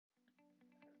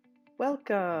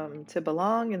Welcome to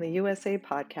Belong in the USA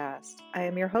podcast. I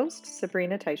am your host,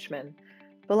 Sabrina Teichman.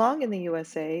 Belong in the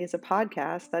USA is a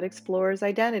podcast that explores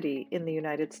identity in the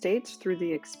United States through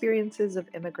the experiences of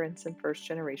immigrants and first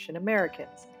generation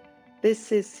Americans.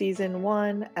 This is Season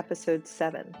 1, Episode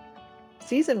 7.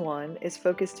 Season 1 is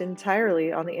focused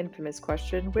entirely on the infamous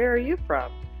question, "Where are you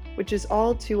from?" which is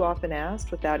all too often asked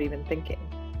without even thinking,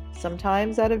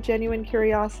 sometimes out of genuine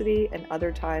curiosity and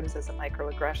other times as a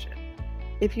microaggression.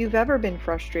 If you've ever been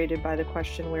frustrated by the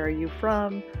question, "Where are you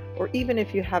from?" or even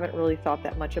if you haven't really thought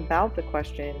that much about the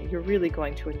question, you're really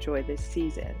going to enjoy this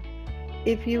season.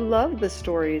 If you love the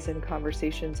stories and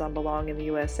conversations on Belong in the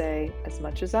USA as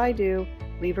much as I do,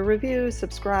 leave a review,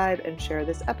 subscribe, and share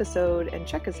this episode, and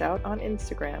check us out on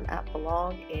Instagram at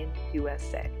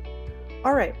BelongInUSA.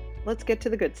 All right, let's get to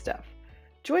the good stuff.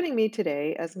 Joining me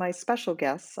today as my special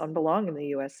guests on Belong in the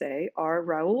USA are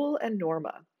Raul and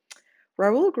Norma.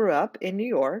 Raul grew up in New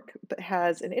York, but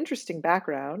has an interesting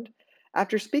background.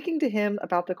 After speaking to him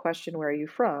about the question, "Where are you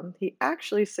from?" he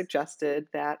actually suggested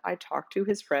that I talk to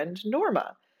his friend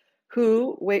Norma,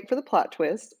 who, wait for the plot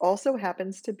twist, also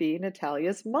happens to be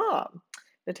Natalia's mom.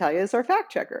 Natalia is our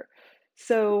fact checker.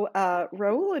 So,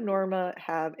 Raul and Norma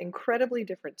have incredibly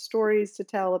different stories to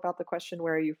tell about the question,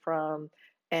 "Where are you from?"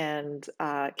 And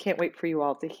can't wait for you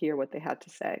all to hear what they had to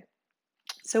say.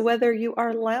 So, whether you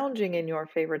are lounging in your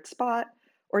favorite spot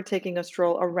or taking a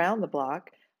stroll around the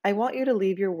block, I want you to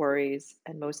leave your worries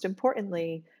and, most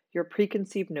importantly, your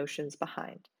preconceived notions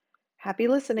behind. Happy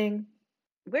listening.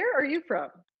 Where are you from?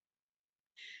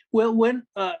 Well,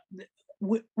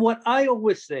 what I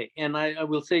always say, and I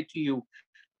will say to you,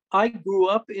 I grew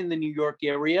up in the New York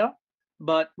area,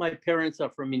 but my parents are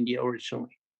from India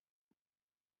originally.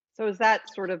 So, is that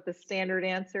sort of the standard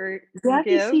answer you That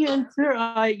is give? the answer.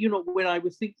 When I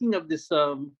was thinking of this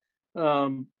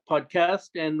podcast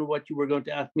and what you were going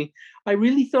to ask me, I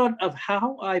really thought of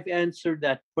how I've answered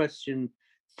that question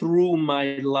through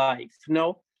my life.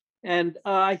 And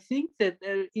I think that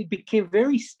it became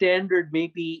very standard,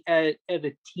 maybe at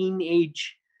a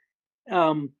teenage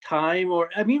time, or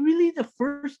I mean, really, the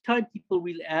first time people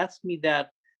really asked me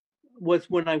that was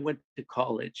when I went to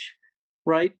college,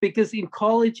 right? Because in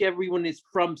college, everyone is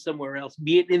from somewhere else,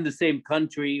 be it in the same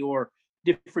country or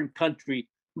different country.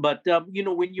 But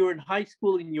when you're in high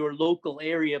school in your local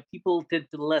area, people tend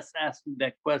to less ask you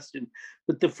that question.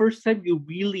 But the first time you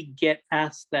really get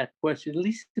asked that question, at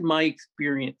least in my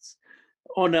experience,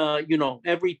 on a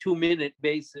every 2 minute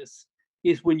basis,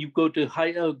 is when you go to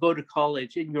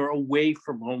college and you're away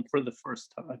from home for the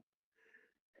first time.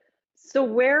 So,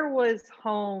 where was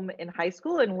home in high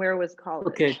school and where was Okay.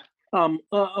 college?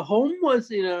 Home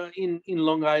was in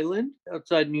Long Island,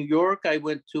 outside New York. I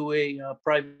went to a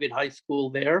private high school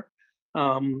there,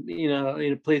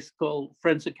 in a place called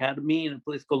Friends Academy, in a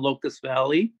place called Locust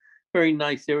Valley, very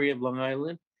nice area of Long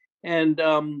Island. And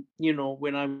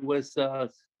when I was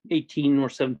 18 or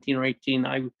 17 or 18,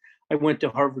 I went to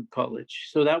Harvard College.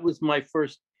 So that was my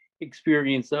first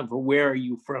experience of where are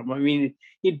you from. I mean,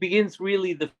 it begins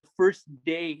really the first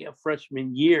day of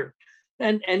freshman year,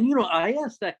 and I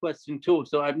asked that question too.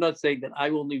 So I'm not saying that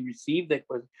I only received that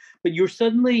question, but you're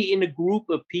suddenly in a group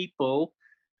of people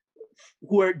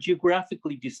who are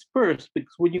geographically dispersed,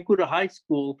 because when you go to high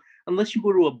school, unless you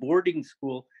go to a boarding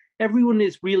school, everyone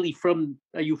is really from,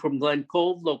 are you from Glen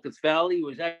Cove, Locust Valley?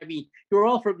 I mean, you're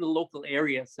all from the local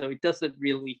area, so it doesn't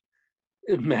really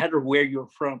matter where you're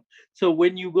from. So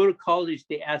when you go to college,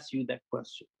 they ask you that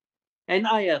question. And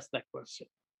I asked that question.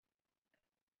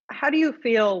 How do you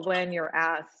feel when you were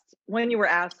asked, "Where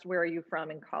are you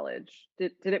from?" in college?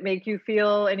 Did it make you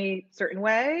feel any certain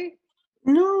way?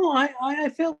 No, I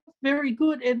felt very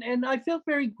good, and I felt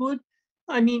very good.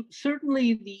 I mean,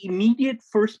 certainly the immediate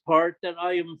first part, that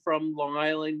I am from Long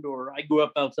Island, or I grew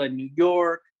up outside New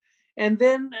York, and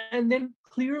then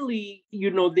clearly,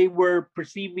 they were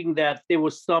perceiving that there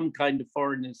was some kind of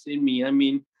foreignness in me. I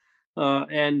mean,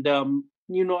 and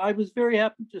I was very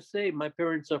happy to say my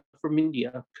parents are from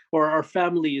India, or our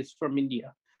family is from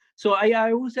India. So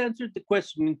I always answered the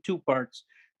question in two parts: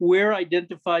 where I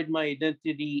identified my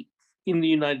identity in the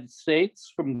United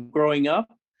States from growing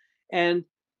up, and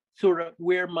sort of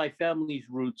where my family's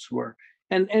roots were.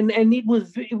 And it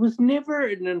was never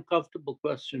an uncomfortable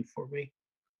question for me.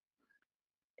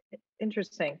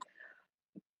 Interesting.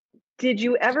 Did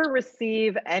you ever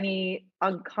receive any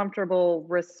uncomfortable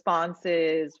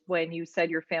responses when you said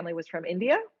your family was from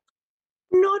India?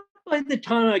 Not by the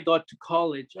time I got to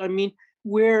college. I mean,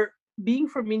 where being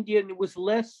from India, and it was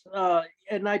less,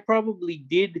 and I probably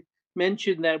did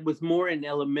mention that, was more in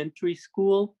elementary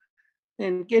school.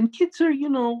 And kids are,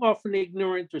 often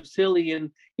ignorant or silly.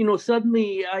 And,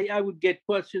 suddenly I would get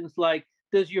questions like,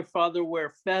 does your father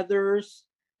wear feathers?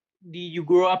 Do you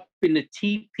grow up in a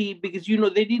teepee? Because,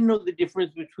 they didn't know the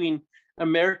difference between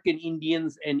American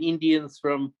Indians and Indians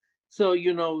from, so,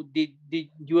 did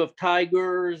you have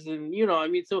tigers? And,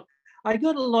 so I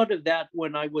got a lot of that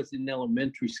when I was in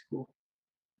elementary school.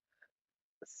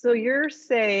 So you're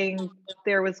saying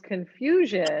there was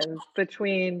confusion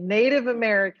between Native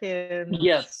Americans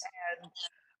Yes. and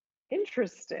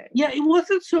interesting. Yeah, it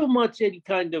wasn't so much any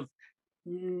kind of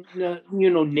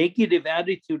negative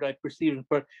attitude I perceived,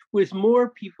 but was more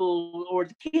people or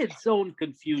the kids' own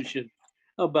confusion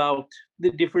about the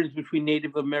difference between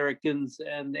Native Americans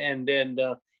and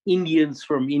Indians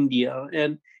from India.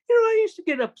 And I used to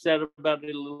get upset about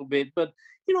it a little bit, but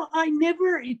I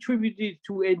never attributed it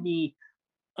to any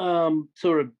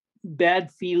sort of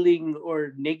bad feeling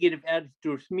or negative attitude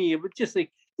towards me. It was just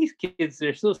like, these kids,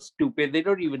 they're so stupid. They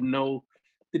don't even know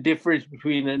the difference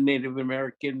between a Native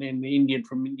American and an Indian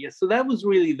from India. So that was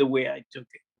really the way I took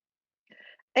it.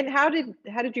 And how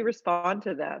did you respond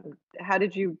to them? How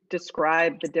did you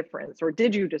describe the difference, or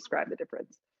did you describe the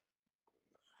difference?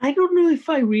 I don't know if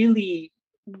I really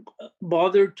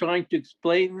bothered trying to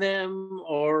explain them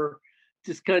or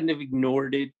just kind of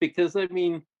ignored it, because I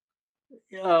mean,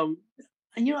 um,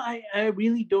 I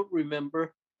really don't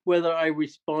remember whether I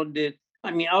responded.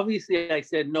 I mean, obviously, I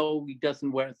said no, he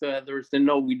doesn't wear feathers, and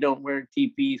no, we don't wear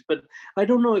teepees. But I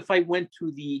don't know if I went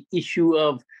to the issue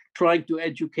of trying to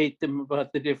educate them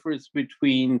about the difference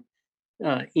between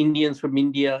Indians from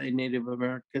India and Native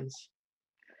Americans.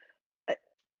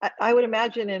 I would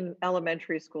imagine in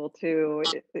elementary school too,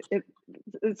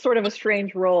 it's sort of a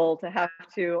strange role to have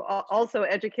to also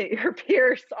educate your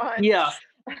peers on Yeah,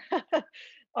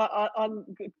 on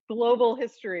global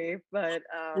history, but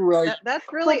right. that's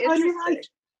really But I mean,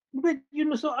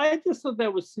 interesting. so I just thought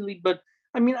that was silly. But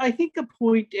I mean, I think a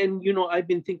point, and I've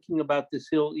been thinking about this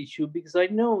whole issue because I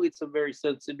know it's a very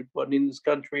sensitive one in this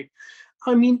country.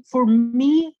 I mean, for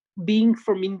me, being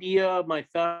from India, my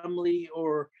family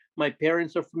or my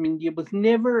parents are from India, was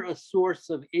never a source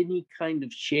of any kind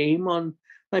of shame on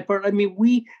my part. I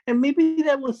mean, and maybe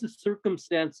that was the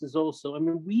circumstances also. I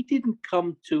mean, we didn't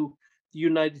come to the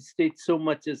United States so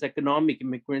much as economic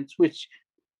immigrants, which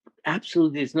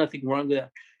absolutely there's nothing wrong with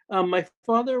that. My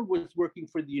father was working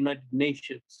for the United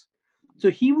Nations.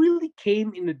 So he really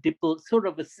came in a sort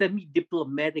of a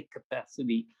semi-diplomatic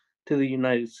capacity to the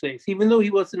United States. Even though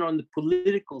he wasn't on the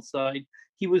political side,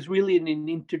 he was really in an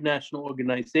international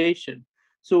organization.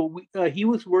 So he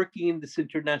was working in this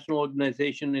international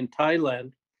organization in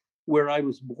Thailand, where I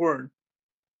was born.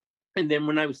 And then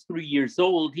when I was 3 years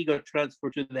old, he got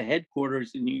transferred to the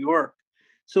headquarters in New York.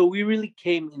 So we really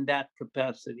came in that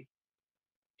capacity.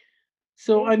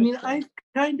 So, I mean, Interesting.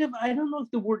 I don't know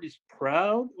if the word is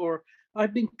proud, or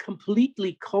I've been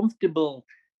completely comfortable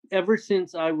ever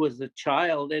since I was a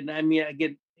child. And I mean,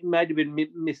 again, it might have been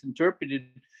misinterpreted,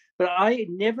 but I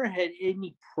never had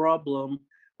any problem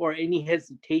or any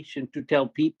hesitation to tell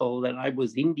people that I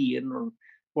was Indian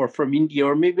or from India,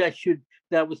 or maybe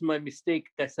that was my mistake.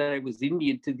 I said I was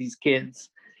Indian to these kids.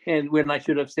 And when I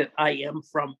should have said, I am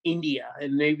from India,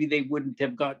 and maybe they wouldn't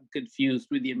have gotten confused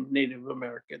with the Native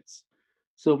Americans.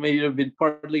 So maybe it have been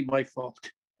partly my fault.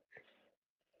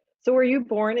 So were you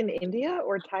born in India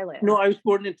or No, Thailand? I was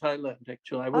born in Thailand,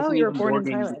 actually. I Oh, wasn't you were even born in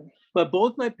born in India. Thailand. But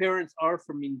both my parents are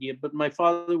from India, but my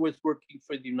father was working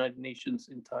for the United Nations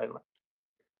in Thailand.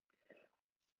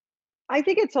 I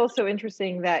think it's also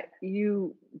interesting that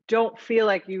you don't feel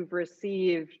like you've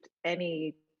received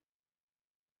any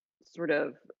sort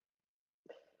of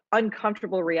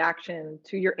uncomfortable reaction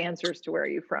to your answers to where are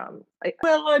you from.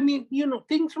 Well, I mean,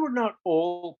 things were not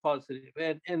all positive.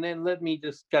 And then let me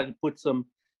just kind of put some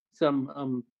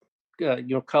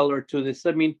color to this.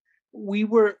 I mean, we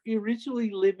were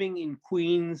originally living in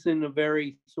Queens in a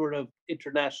very sort of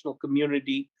international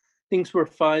community. Things were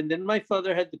fine. Then my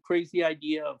father had the crazy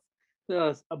idea of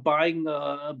buying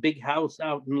a big house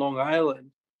out in Long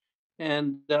Island,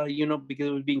 and because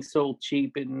it was being sold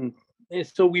cheap, and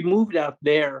so we moved out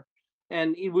there,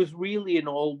 and it was really an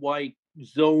all-white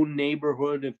zone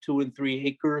neighborhood of 2 and 3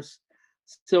 acres.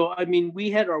 So I mean, we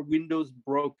had our windows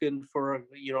broken for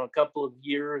a couple of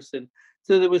years, and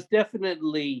so there was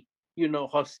definitely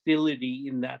hostility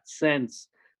in that sense.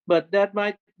 But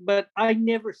I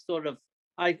never sort of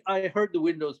I heard the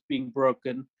windows being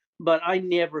broken, but I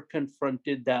never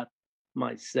confronted that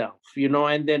myself,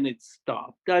 and then it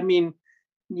stopped. I mean,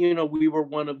 we were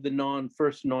one of the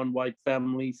first non-white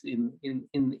families in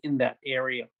that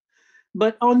area.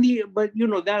 But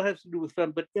that has to do with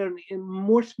fun. But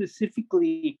more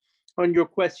specifically, on your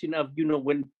question of,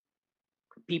 when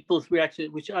people's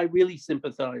reaction, which I really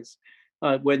sympathize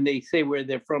when they say where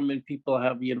they're from and people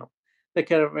have, that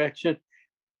kind of reaction.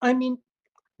 I mean,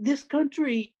 this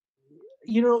country,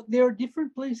 there are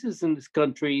different places in this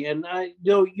country, and I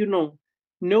know,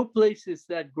 no place is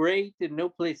that great and no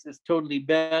place is totally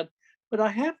bad. But I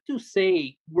have to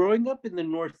say, growing up in the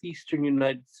northeastern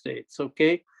United States,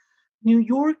 okay, New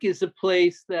York is a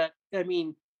place that, I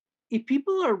mean, if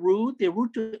people are rude, they're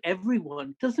rude to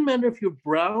everyone. It doesn't matter if you're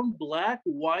brown, black,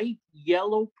 white,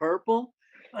 yellow, purple.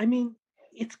 I mean,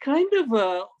 it's kind of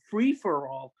a free for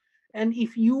all. And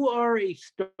if you are a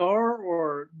star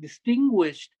or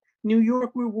distinguished, New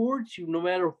York rewards you no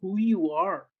matter who you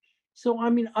are. So, I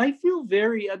mean, I feel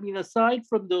very, I mean, aside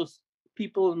from those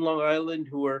people in Long Island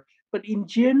who are, but in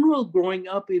general, growing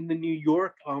up in the New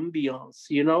York ambiance,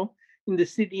 in the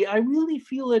city, I really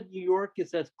feel that New York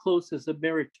is as close as a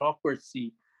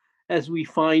meritocracy as we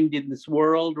find in this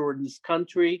world or in this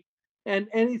country. And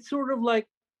it's sort of like,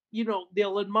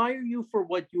 they'll admire you for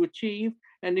what you achieve.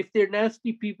 And if they're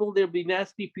nasty people, there'll be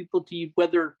nasty people to you,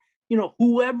 whether,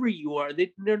 whoever you are.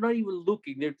 They're not even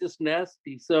looking, they're just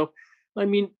nasty. So, I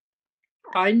mean,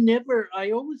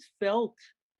 I always felt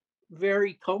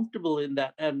very comfortable in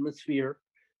that atmosphere.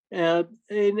 And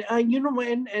I,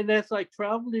 and as I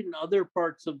traveled in other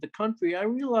parts of the country, I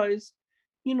realized,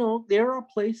 there are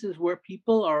places where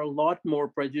people are a lot more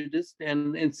prejudiced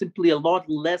and simply a lot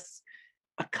less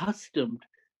accustomed.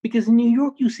 Because in New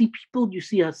York, you see people, you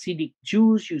see Hasidic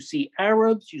Jews, you see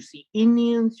Arabs, you see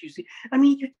Indians, I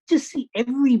mean, you just see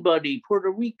everybody, Puerto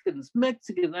Ricans,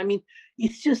 Mexicans. I mean,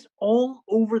 it's just all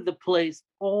over the place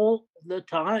all the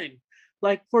time.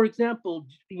 Like, for example,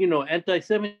 anti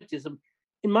Semitism.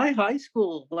 In my high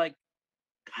school, like,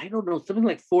 I don't know, something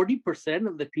like 40%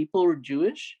 of the people were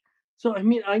Jewish. So, I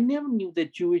mean, I never knew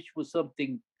that Jewish was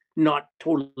something not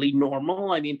totally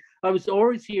normal. I mean, I was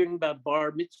always hearing about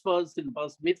bar mitzvahs and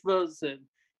bas mitzvahs, and,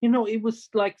 it was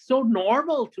like so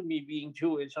normal to me being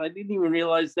Jewish. I didn't even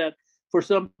realize that for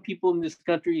some people in this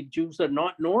country, Jews are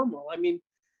not normal. I mean,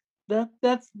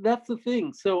 that's the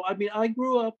thing. So, I mean, I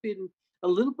grew up in a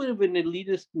little bit of an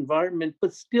elitist environment,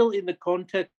 but still in the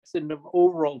context and the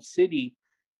overall city,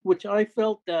 which I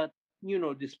felt that,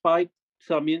 despite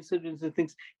some incidents and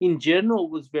things, in general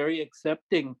was very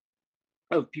accepting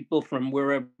of people from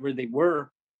wherever they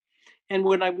were. And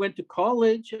when I went to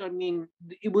college, I mean,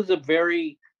 it was a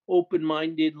very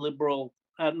open-minded liberal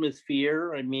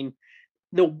atmosphere. I mean,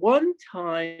 the one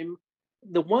time,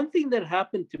 the one thing that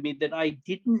happened to me that I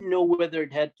didn't know whether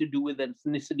it had to do with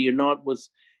ethnicity or not was,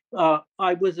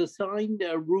 I was assigned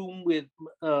a room with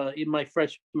in my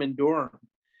freshman dorm.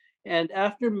 And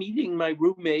after meeting my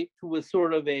roommate, who was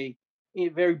sort of a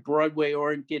very Broadway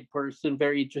oriented person,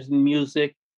 very interested in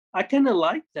music, I kind of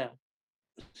liked that.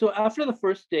 So after the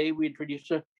first day, we introduced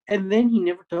her, and then he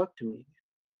never talked to me.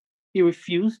 He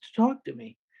refused to talk to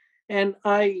me. And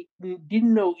I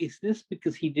didn't know, is this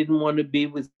because he didn't want to be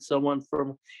with someone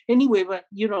from anyway, but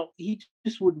he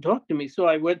just wouldn't talk to me. So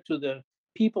I went to the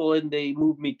people and they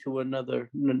moved me to another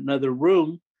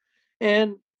room.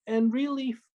 And and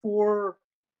really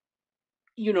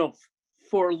you know,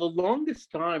 for the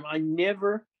longest time, I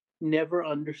never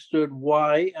understood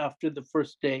why after the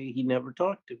first day he never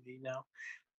talked to me. Now,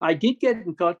 I did get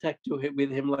in contact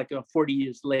with him like 40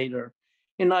 years later,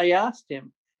 and I asked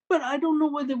him, but I don't know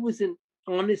whether it was an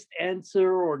honest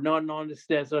answer or not an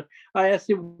honest answer. I asked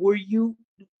him,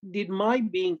 did my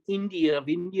being India of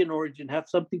Indian origin have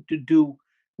something to do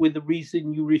with the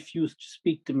reason you refused to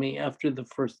speak to me after the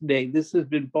first day? This has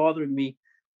been bothering me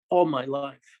all my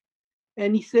life.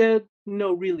 And he said,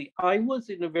 no, really, I was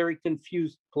in a very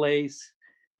confused place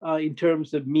in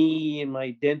terms of me and my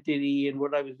identity and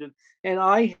what I was doing. And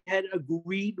I had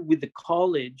agreed with the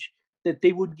college that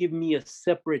they would give me a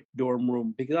separate dorm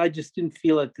room because I just didn't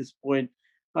feel at this point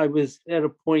I was at a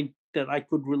point that I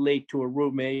could relate to a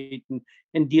roommate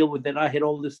and deal with that. I had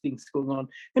all these things going on.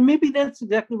 And maybe that's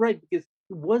exactly right because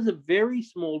it was a very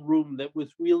small room that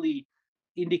was really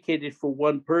indicated for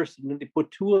one person and they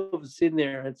put two of us in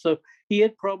there. And so he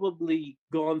had probably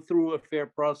gone through a fair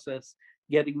process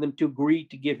getting them to agree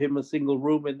to give him a single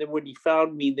room. And then when he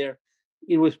found me there,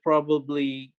 it was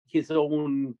probably his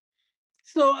own.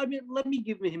 So, I mean, let me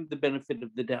give him the benefit of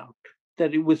the doubt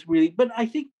that it was really, but I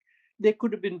think there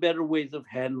could have been better ways of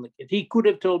handling it. He could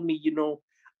have told me,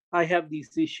 I have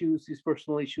these issues, these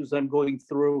personal issues I'm going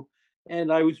through,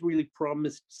 and I was really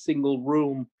promised single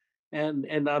room. And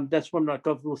that's why I'm not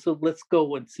comfortable. So let's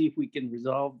go and see if we can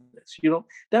resolve this.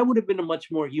 That would have been a much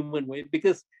more human way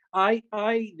because I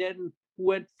then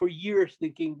went for years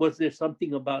thinking, was there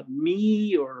something about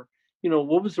me or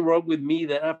what was wrong with me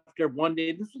that after one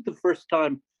day, this was the first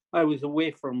time I was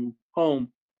away from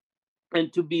home,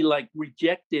 and to be like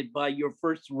rejected by your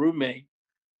first roommate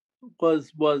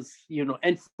was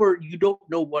and for you don't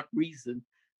know what reason,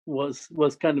 was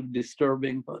kind of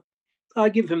disturbing. But I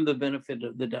give him the benefit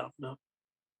of the doubt now.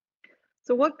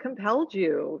 So, what compelled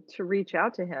you to reach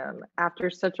out to him after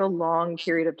such a long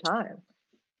period of time?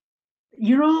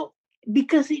 You know,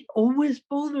 because it always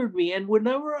bothered me. And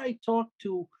whenever I talk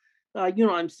to,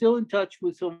 I'm still in touch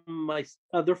with some of my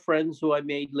other friends who I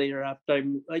made later after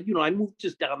I moved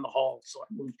just down the hall. So I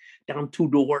moved down two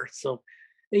doors. So,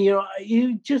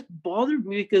 it just bothered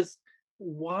me because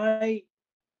why?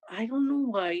 I don't know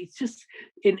why. It's just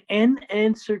an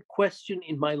unanswered question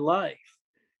in my life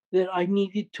that I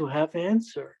needed to have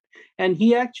answered. And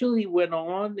he actually went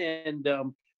on and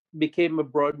became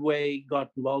got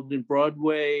involved in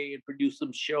Broadway and produced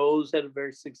some shows, had a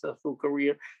very successful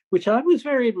career, which I was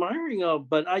very admiring of.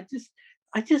 But I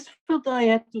just felt I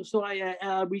had to, so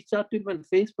I reached out to him on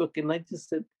Facebook, and I just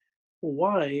said,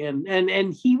 why?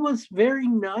 And he was very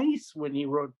nice when he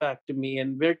wrote back to me,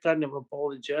 and very kind of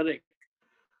apologetic.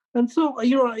 And so,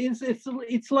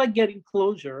 it's like getting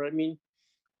closure. I mean,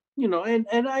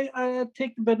 and I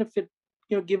take the benefit,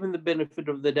 given the benefit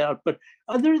of the doubt. But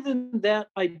other than that,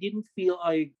 I didn't feel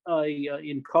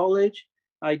in college,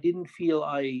 I didn't feel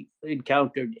I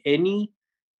encountered any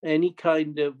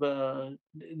kind of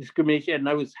discrimination, and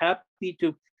I was happy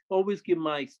to always give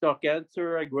my stock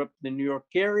answer. I grew up in the New York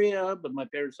area, but my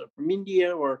parents are from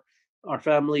India, or our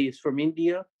family is from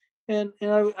India, and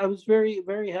I was very,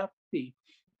 very happy.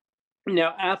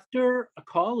 Now, after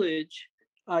college,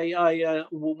 I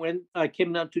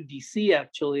came down to DC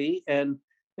actually, and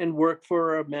worked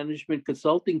for a management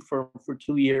consulting firm for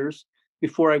 2 years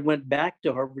before I went back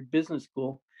to Harvard Business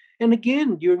School. And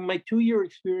again, during my 2 year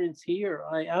experience here,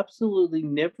 I absolutely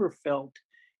never felt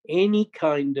any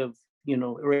kind of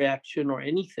reaction or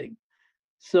anything.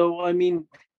 So, I mean,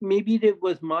 maybe it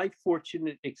was my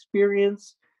fortunate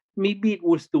experience. Maybe it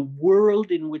was the world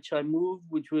in which I moved,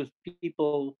 which was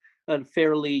people at a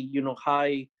fairly,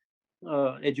 high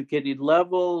educated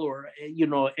level, or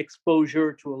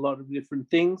exposure to a lot of different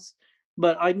things.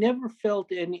 But I never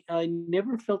felt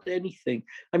anything.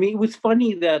 I mean, it was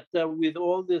funny that with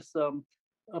all this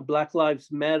Black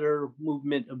Lives Matter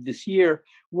movement of this year,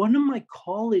 one of my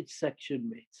college section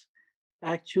mates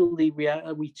actually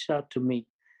reached out to me,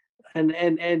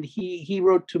 and he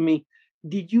wrote to me,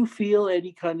 "Did you feel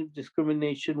any kind of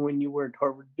discrimination when you were at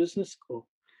Harvard Business School?"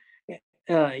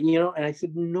 And I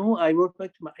said, "No." I wrote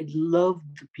back to him, "I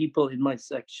loved the people in my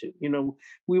section.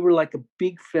 We were like a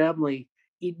big family.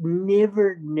 It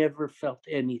never felt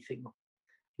anything.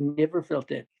 Never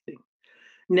felt anything."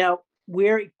 Now,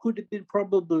 where it could have been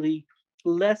probably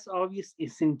less obvious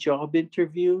is in job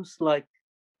interviews. Like,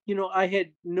 I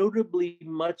had notably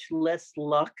much less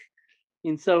luck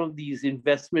in some of these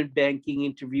investment banking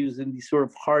interviews and these sort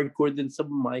of hardcore than some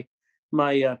of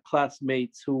my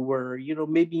classmates who were,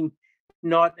 maybe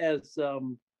not as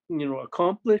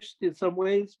accomplished in some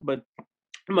ways, but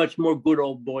much more good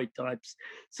old boy types.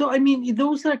 So I mean,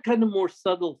 those are kind of more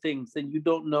subtle things, and you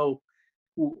don't know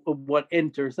what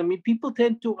enters. I mean, people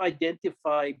tend to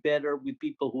identify better with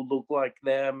people who look like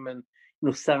them and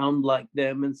sound like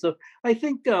them, and so I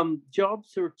think job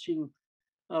searching,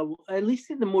 at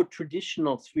least in the more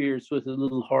traditional spheres, was a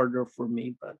little harder for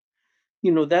me. But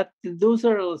that those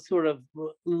are sort of a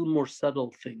little more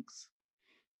subtle things.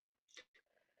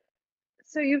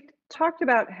 So, you've talked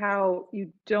about how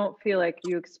you don't feel like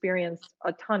you experienced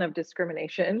a ton of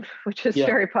discrimination, which is Yeah,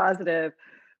 very positive.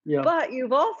 yeah. But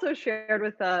you've also shared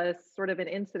with us sort of an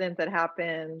incident that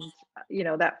happened,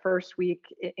 that first week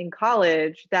in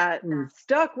college that Mm.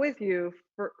 stuck with you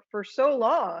for so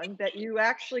long that you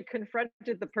actually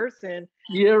confronted the person,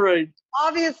 Yeah, right.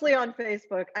 obviously on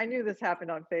Facebook. I knew this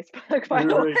happened on Facebook, by Yeah,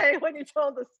 the right. way, when you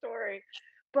told the story.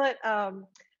 But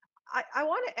I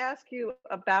want to ask you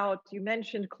about, you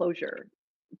mentioned closure.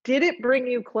 Did it bring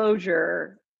you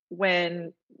closure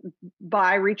when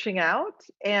by reaching out?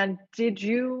 And did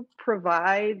you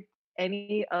provide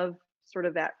any of sort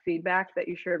of that feedback that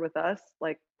you shared with us?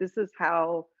 Like, this is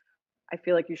how I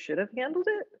feel like you should have handled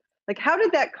it? Like, how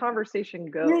did that conversation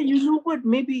Yeah, go? you know what?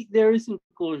 Maybe there isn't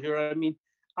closure. I mean,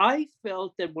 I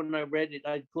felt that when I read it,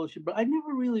 I had closure, but I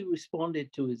never really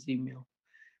responded to his email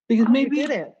because Oh, you maybe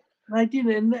didn't. I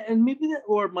didn't, and maybe that,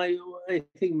 or I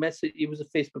think message. It was a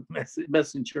Facebook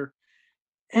messenger,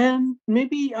 and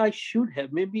maybe I should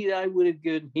have. Maybe I would have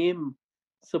given him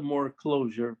some more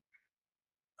closure.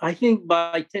 I think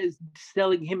by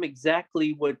telling him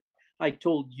exactly what I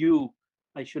told you,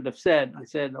 I should have said. I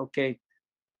said, okay,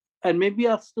 and maybe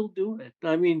I'll still do it.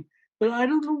 I mean, but I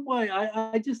don't know why.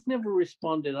 I just never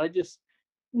responded. I just,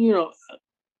 you know,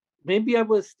 maybe I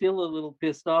was still a little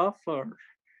pissed off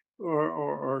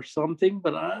or something,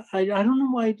 but I don't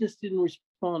know why I just didn't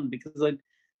respond because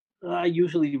I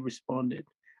usually responded.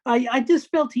 I just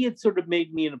felt he had sort of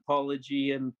made me an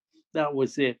apology and that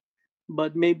was it.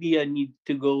 But maybe I need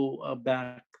to go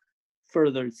back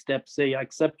further steps, say, I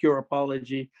accept your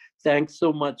apology. Thanks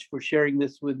so much for sharing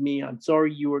this with me. I'm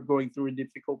sorry you were going through a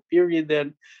difficult period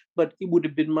then, but it would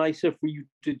have been nicer for you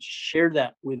to share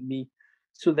that with me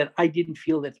so that I didn't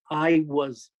feel that I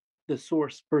was the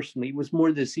source personally. It was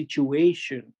more the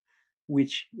situation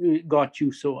which got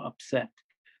you so upset.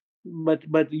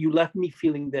 But you left me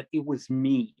feeling that it was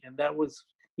me, and that was,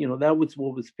 that was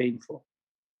what was painful.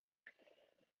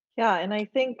 Yeah, and I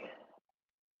think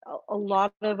a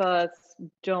lot of us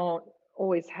don't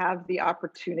always have the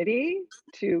opportunity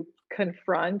to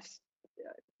confront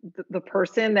the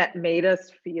person that made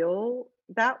us feel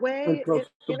that way in a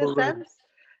Uncomfortable, right? sense.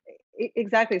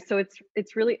 Exactly. So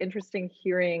it's really interesting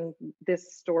hearing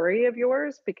this story of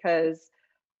yours because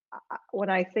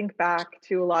when I think back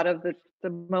to a lot of the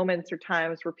moments or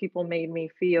times where people made me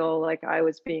feel like I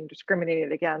was being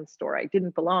discriminated against or I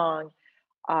didn't belong,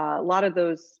 a lot of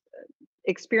those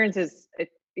experiences,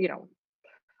 you know,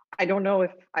 I don't know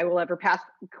if I will ever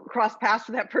cross paths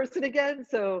with that person again.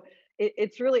 So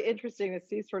it's really interesting to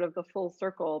see sort of the full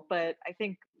circle. But I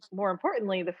think more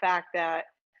importantly, the fact that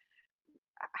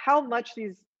how much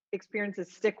these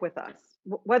experiences stick with us,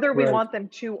 whether we Right. want them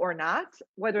to or not,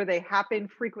 whether they happen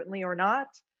frequently or not.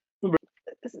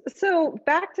 So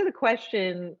back to the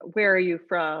question, where are you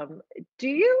from? Do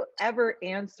you ever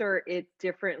answer it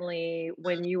differently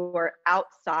when you are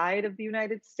outside of the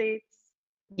United States?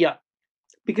 Yeah,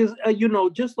 because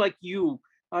just like you,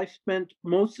 I spent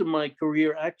most of my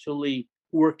career actually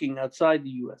working outside the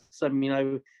U.S. I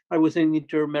mean, I was in the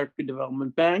Inter-American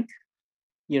Development Bank,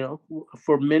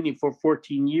 for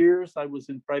 14 years. I was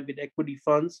in private equity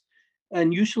funds,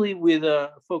 and usually with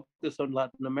a focus on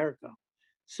Latin America.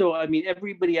 So, I mean,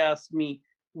 everybody asks me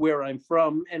where I'm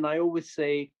from, and I always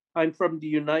say I'm from the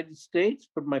United States,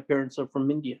 but my parents are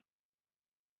from India.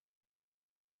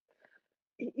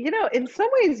 In some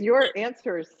ways, your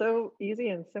answer is so easy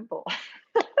and simple.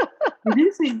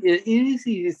 It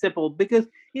is simple because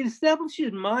it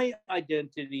establishes my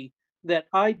identity that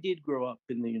I did grow up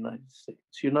in the United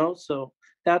States, so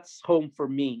that's home for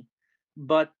me.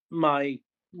 But my,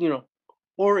 you know,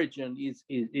 origin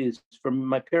is from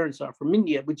my parents are from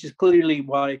India, which is clearly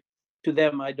why to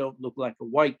them I don't look like a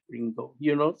white gringo.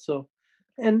 So,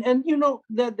 and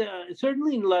that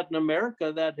certainly in Latin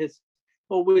America that has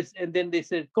always, and then they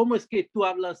said, ¿Cómo es que tú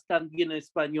hablas tan bien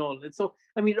español? And so,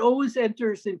 I mean, it always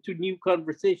enters into new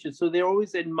conversations. So they're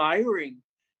always admiring,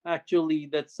 actually,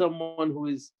 that someone who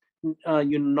is,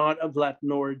 not of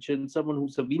Latin origin, someone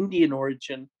who's of Indian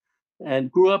origin, and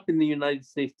grew up in the United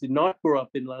States, did not grow up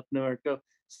in Latin America,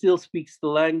 still speaks the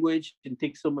language and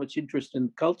takes so much interest in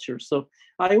culture. So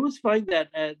I always find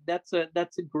that that's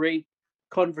a great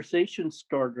conversation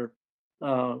starter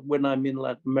when I'm in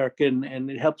Latin America, and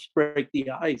it helps break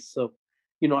the ice. So,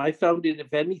 I found it,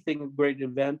 if anything, a great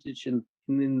advantage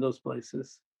in those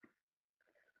places.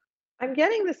 I'm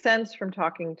getting the sense from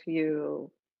talking to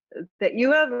you that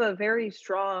you have a very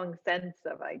strong sense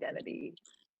of identity.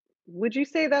 Would you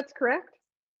say that's correct?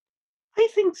 I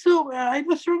think so. I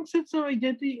have a strong sense of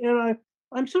identity, and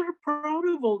I'm sort of proud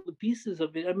of all the pieces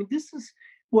of it. I mean, this is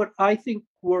what I think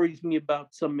worries me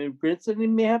about some immigrants, and it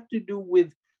may have to do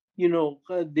with,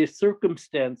 the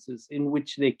circumstances in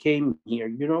which they came here.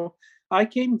 I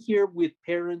came here with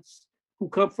parents who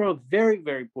come from a very,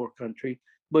 very poor country,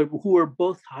 but who are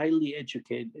both highly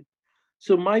educated.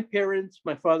 So my parents,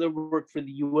 my father worked for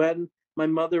the UN. My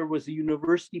mother was a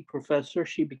university professor.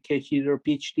 She did her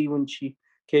PhD when she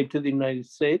came to the United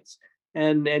States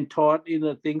and taught in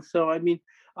a thing. So I mean,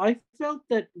 I felt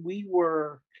that we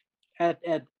were at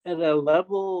a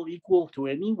level equal to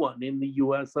anyone in the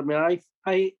US. I mean,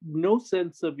 I no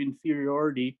sense of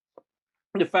inferiority.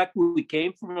 The fact we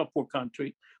came from a poor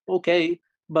country, okay,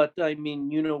 but I mean,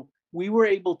 we were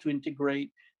able to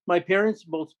integrate. My parents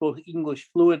both spoke English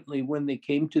fluently when they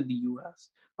came to the US.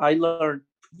 I learned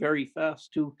very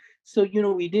fast too. So,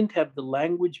 we didn't have the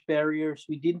language barriers,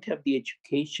 we didn't have the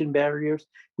education barriers,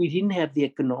 we didn't have the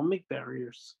economic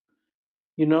barriers.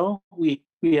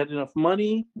 We had enough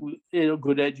money,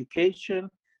 good education,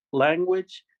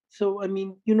 language. So I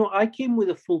mean, I came with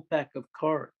a full pack of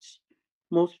cards.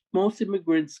 Most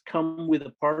immigrants come with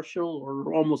a partial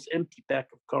or almost empty pack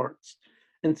of cards,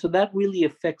 and so that really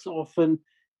affects often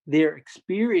their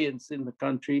experience in the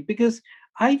country. Because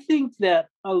I think that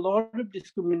a lot of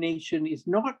discrimination is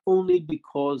not only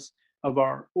because of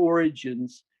our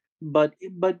origins, but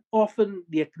often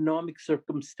the economic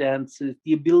circumstances,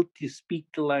 the ability to speak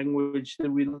the language, the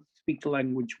ability to speak the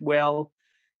language well,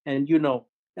 and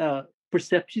uh,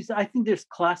 perceptions. I think there's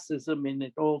classism in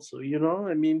it also.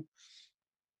 I mean,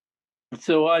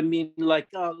 like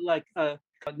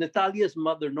Natalia's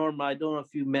mother, Norma. I don't know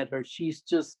if you met her. She's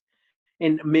just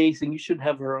and amazing. You should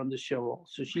have her on the show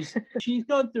also. She's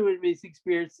gone through an amazing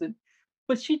experience,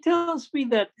 but she tells me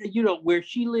that where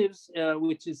she lives,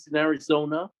 which is in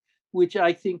Arizona, which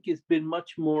I think has been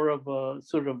much more of a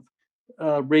sort of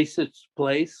racist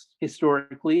place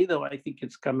historically, though I think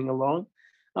it's coming along.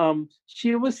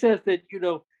 She always says that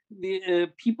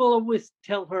the people always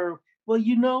tell her, well,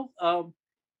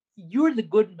 you're the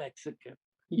good Mexican,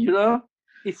 you know?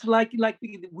 It's like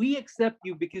we accept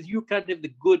you because you're kind of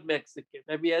the good Mexican.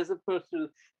 I mean, as opposed to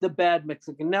the bad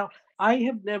Mexican. Now, I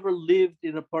have never lived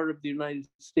in a part of the United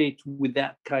States with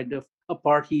that kind of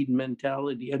apartheid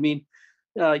mentality. I mean,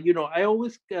 I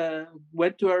always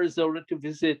went to Arizona to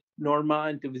visit Norma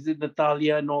and to visit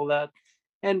Natalia and all that.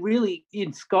 And really,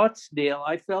 in Scottsdale,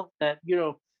 I felt that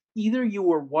either you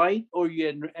were white or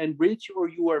and rich, or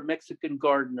you were a Mexican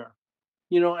gardener.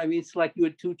 I mean, it's like you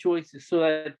had two choices. So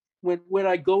that when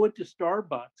I go into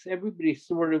Starbucks, everybody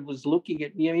sort of was looking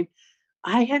at me. I mean,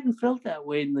 I hadn't felt that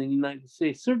way in the United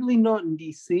States. Certainly not in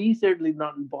DC. Certainly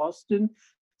not in Boston.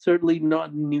 Certainly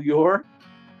not in New York.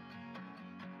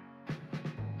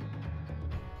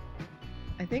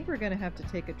 I think we're going to have to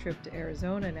take a trip to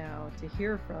Arizona now to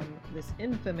hear from this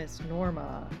infamous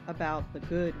Norma about the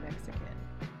good Mexican.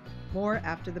 More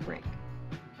after the break.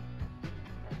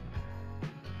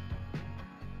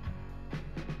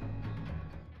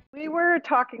 We were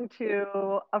talking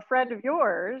to a friend of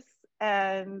yours,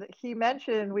 and he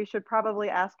mentioned we should probably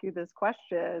ask you this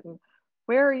question.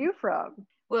 Where are you from?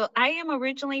 Well, I am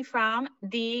originally from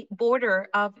the border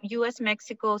of US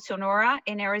Mexico, Sonora,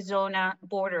 and Arizona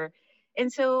border.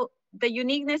 And so the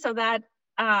uniqueness of that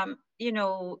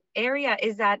area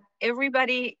is that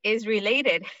everybody is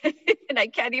related. And I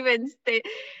can't even say,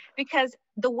 because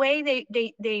the way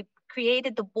they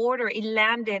created the border, it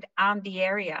landed on the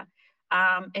area.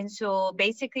 And so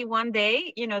basically one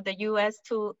day, the US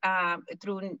through,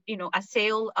 a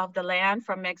sale of the land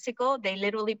from Mexico, they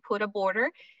literally put a border.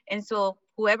 And so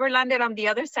whoever landed on the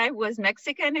other side was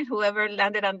Mexican, and whoever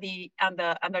landed on the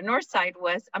north side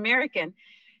was American.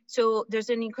 So there's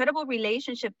an incredible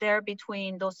relationship there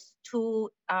between those two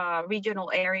regional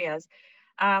areas.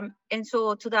 And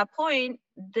so to that point,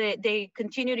 they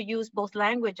continue to use both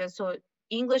languages. So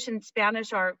English and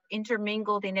Spanish are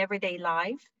intermingled in everyday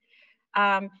life.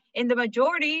 And the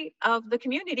majority of the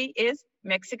community is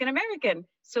Mexican American.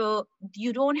 So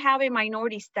you don't have a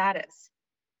minority status.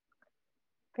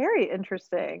 Very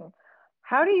interesting.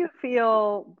 How do you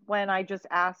feel when I just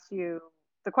asked you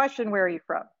the question, where are you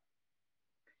from?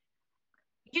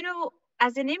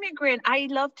 As an immigrant, I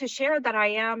love to share that I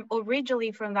am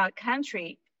originally from that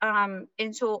country.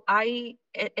 And so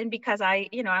and because I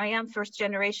am first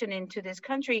generation into this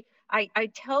country, I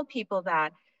tell people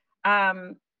that.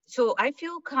 So I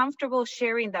feel comfortable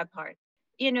sharing that part.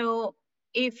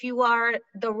 If you are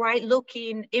the right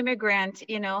looking immigrant,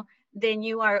 then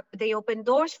they open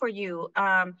doors for you.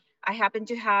 I happen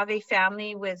to have a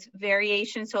family with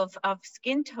variations of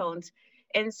skin tones.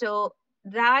 And so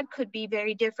that could be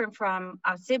very different from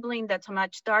a sibling that's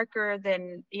much darker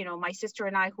than, my sister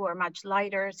and I, who are much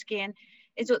lighter skin.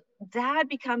 And so that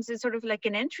becomes a sort of like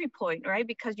an entry point, right?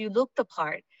 Because you look the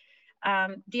part.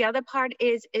 The other part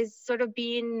is sort of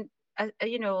being,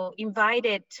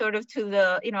 invited sort of to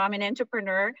the, I'm an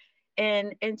entrepreneur,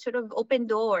 and sort of open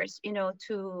doors,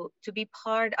 to be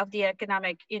part of the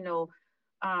economic,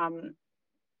 um,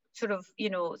 sort of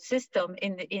system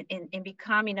in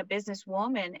becoming a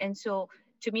businesswoman. And so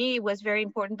to me it was very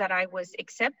important that I was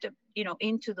accepted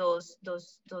into those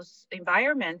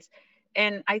environments.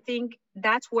 And I think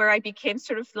that's where I became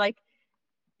sort of like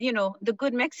the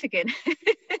good Mexican,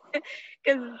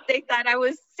 because they thought I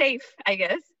was safe, I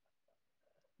guess.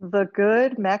 The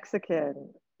good Mexican.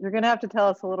 You're going to have to tell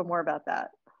us a little more about that.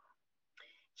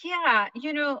 Yeah,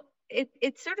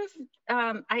 it's sort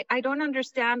of I don't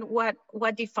understand what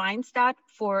defines that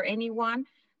for anyone,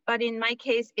 but in my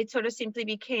case, it sort of simply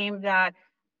became that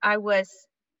I was,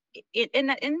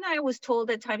 and I was told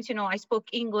at times, I spoke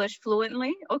English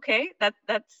fluently. Okay,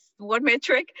 that's one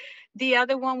metric. The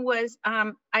other one was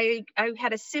I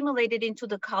had assimilated into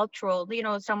the cultural.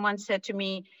 Someone said to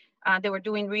me, they were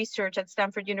doing research at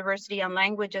Stanford University on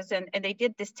languages, and they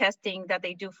did this testing that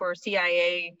they do for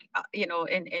CIA,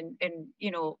 and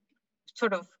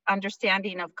sort of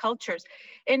understanding of cultures.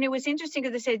 And it was interesting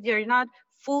because they said you're not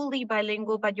fully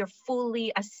bilingual, but you're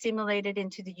fully assimilated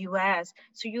into the US.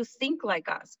 So you think like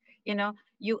us,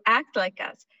 you act like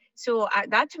us. So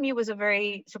that to me was a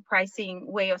very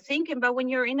surprising way of thinking. But when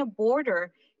you're in a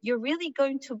border, you're really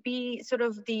going to be sort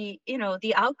of the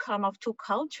outcome of two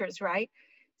cultures, right?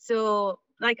 So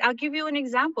like, I'll give you an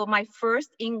example. My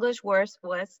first English word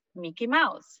was Mickey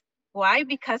Mouse. Why?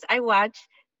 Because I watched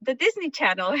the Disney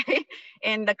Channel, right?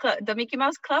 And the Mickey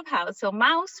Mouse Clubhouse. So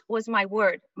mouse was my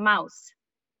word, mouse.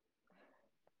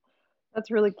 That's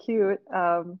really cute.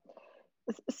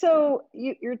 So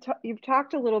you've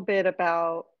talked a little bit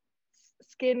about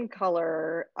skin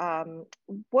color.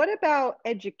 What about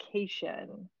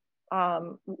education?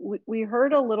 We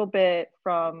heard a little bit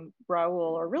from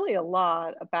Raul, or really a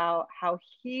lot, about how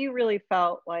he really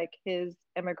felt like his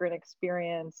immigrant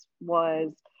experience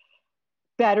was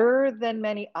better than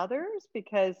many others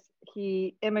because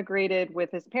he immigrated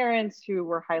with his parents who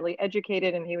were highly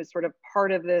educated, and he was sort of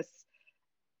part of this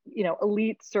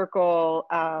elite circle,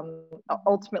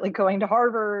 ultimately going to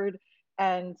Harvard.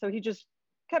 And so he just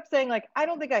kept saying, like, I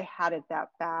don't think I had it that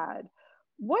bad.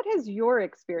 What has your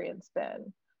experience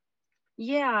been?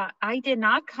 Yeah, I did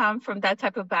not come from that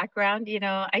type of background.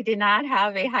 I did not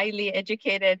have a highly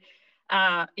educated,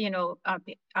 parent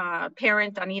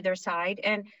on either side.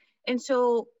 And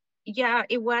so, yeah,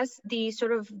 it was the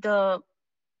sort of the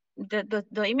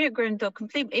immigrant, the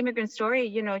complete immigrant story.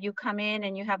 You come in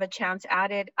and you have a chance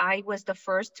at it. I was the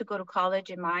first to go to college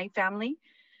in my family,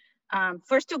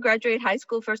 first to graduate high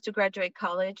school, first to graduate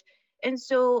college. And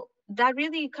so that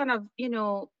really kind of,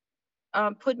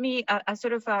 put me a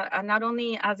sort of not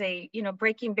only as a,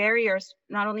 breaking barriers,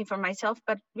 not only for myself,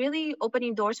 but really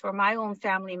opening doors for my own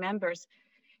family members.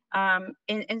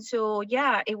 And so,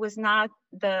 yeah, it was not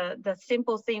the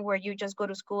simple thing where you just go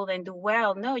to school and do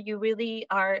well. No, you really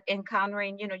are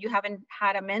encountering, you haven't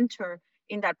had a mentor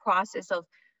in that process of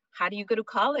how do you go to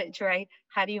college, right?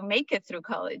 How do you make it through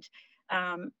college?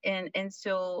 And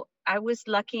so I was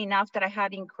lucky enough that I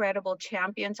had incredible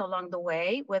champions along the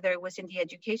way, whether it was in the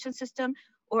education system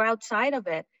or outside of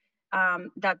it,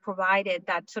 that provided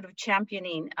that sort of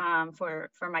championing for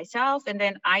myself. And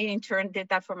then I in turn did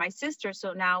that for my sister.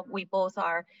 So now we both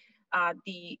are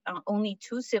the only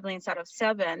two siblings out of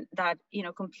 7 that,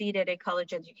 completed a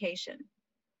college education.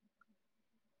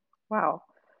 Wow.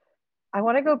 I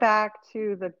want to go back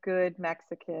to the good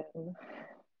Mexican.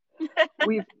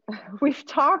 We've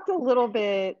talked a little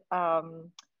bit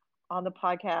on the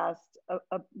podcast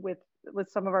with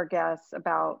some of our guests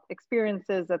about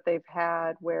experiences that they've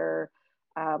had where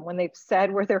when they've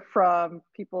said where they're from,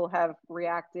 people have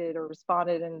reacted or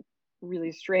responded in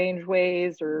really strange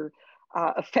ways or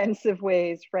offensive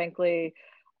ways, frankly.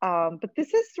 But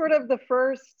this is sort of the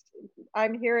first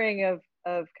I'm hearing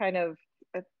of kind of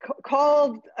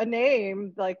called a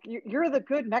name, like you're the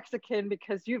good Mexican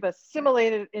because you've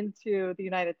assimilated into the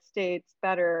United States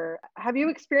better. Have you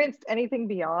experienced anything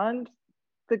beyond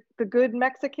the good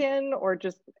Mexican, or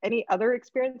just any other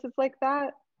experiences like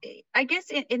that? I guess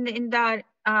in that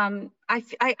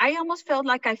I almost felt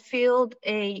like I filled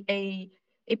a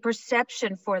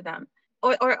perception for them,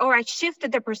 or I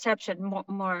shifted the perception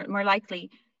more likely.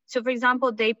 So, for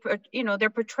example, their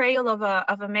portrayal of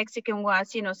a Mexican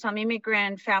was, some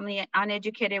immigrant family,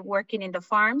 uneducated, working in the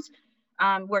farms,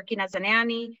 working as a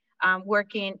nanny,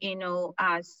 working,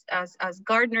 as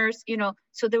gardeners,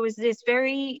 So there was this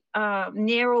very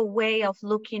narrow way of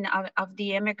looking of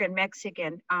the immigrant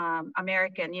Mexican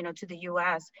American, to the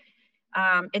U.S.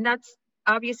 And that's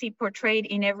obviously portrayed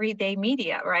in everyday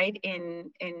media, right?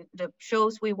 In the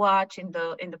shows we watch, in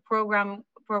the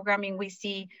programming we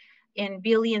see, in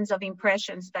billions of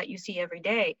impressions that you see every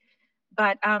day.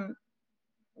 But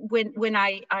when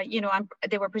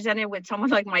they were presented with someone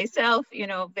like myself,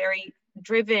 very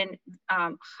driven,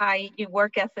 high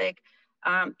work ethic,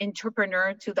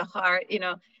 entrepreneur to the heart,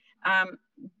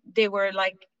 they were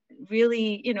like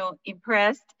really,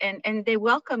 impressed, and they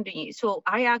welcomed me. So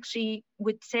I actually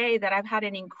would say that I've had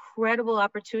an incredible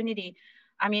opportunity.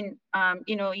 I mean,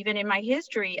 even in my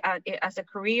history as a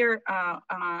career,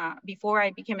 before I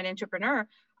became an entrepreneur,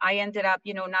 I ended up,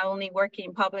 not only working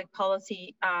in public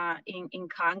policy in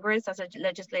Congress as a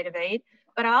legislative aide,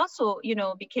 but I also,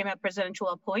 became a presidential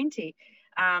appointee.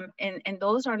 And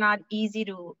those are not easy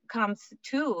to come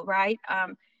to, right?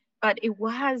 But it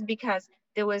was because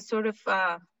there was sort of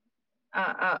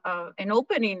an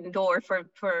opening door for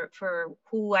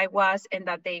who I was, and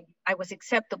that I was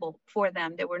acceptable for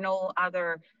them. There were no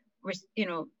other,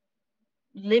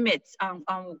 limits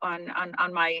on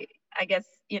my I guess,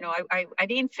 I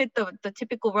didn't fit the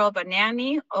typical role of a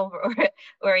nanny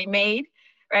or a maid,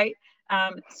 right?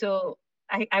 So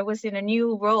I was in a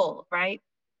new role, right?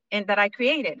 And that I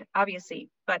created, obviously,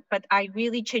 but I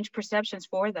really changed perceptions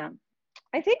for them.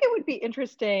 I think it would be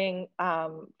interesting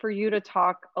for you to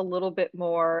talk a little bit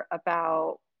more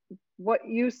about what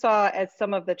you saw as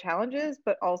some of the challenges,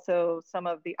 but also some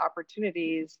of the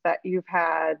opportunities that you've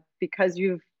had because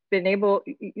you've been able,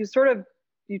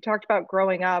 you talked about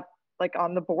growing up like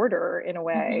on the border in a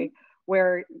way Mm-hmm.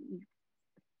 where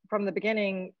from the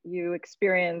beginning you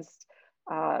experienced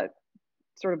uh,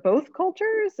 sort of both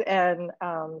cultures. And,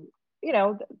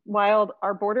 while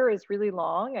our border is really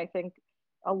long, I think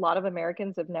a lot of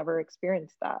Americans have never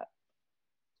experienced that.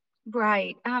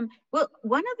 Right. Well,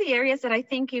 one of the areas that I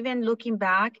think, even looking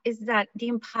back, is that the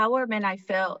empowerment I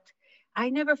felt. I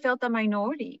never felt a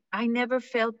minority. I never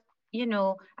felt,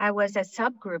 I was a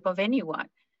subgroup of anyone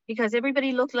because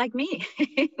everybody looked like me.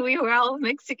 We were all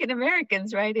Mexican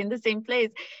Americans, right, in the same place.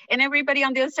 And everybody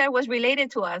on the other side was related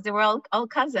to us. They were all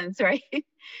cousins, right,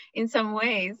 in some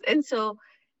ways. And so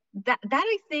that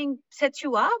I think sets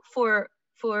you up for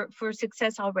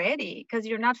success already, because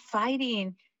you're not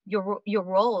fighting your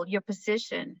role, your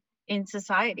position in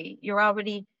society. You're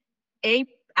already a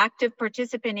active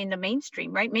participant in the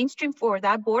mainstream, right? Mainstream for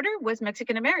that border was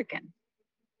Mexican American.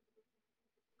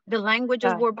 The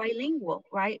languages Yeah. were bilingual,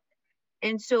 right?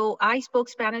 And so I spoke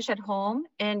Spanish at home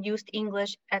and used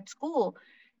English at school.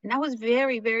 And that was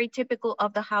very, very typical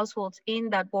of the households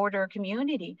in that border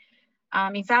community.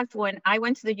 In fact, when I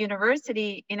went to the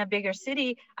university in a bigger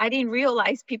city, I didn't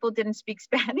realize people didn't speak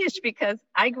Spanish because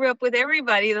I grew up with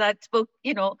everybody that spoke,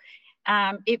 if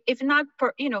not,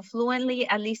 fluently,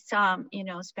 at least some,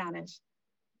 Spanish.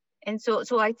 And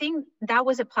so I think that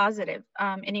was a positive,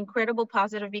 an incredible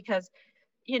positive, because,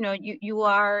 you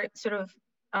are sort of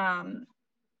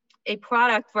a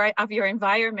product, right, of your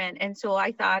environment. And so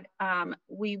I thought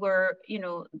we were,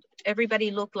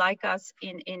 everybody looked like us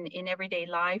in everyday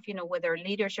life, whether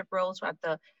leadership roles at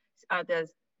the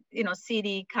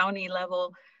city, county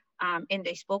level, and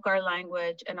they spoke our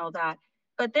language and all that.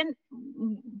 But then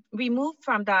we moved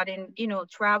from that in,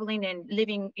 traveling and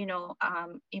living,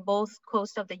 in both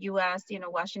coasts of the U.S.,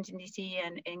 Washington, D.C.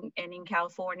 and in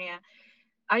California.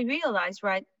 I realized,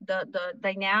 right, the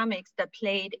dynamics that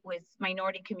played with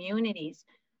minority communities.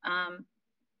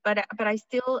 But I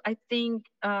think,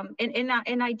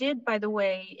 and I did, by the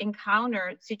way,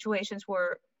 encounter situations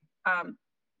where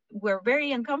were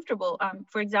very uncomfortable.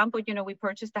 For example, we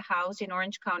purchased a house in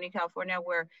Orange County, California,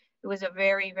 where it was a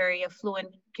very, very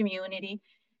affluent community,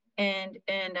 and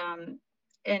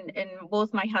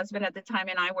both my husband at the time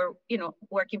and I were,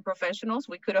 working professionals.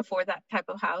 We could afford that type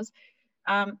of house.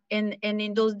 And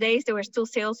in those days, there were still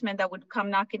salesmen that would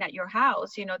come knocking at your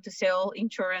house, to sell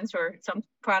insurance or some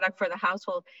product for the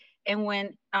household. And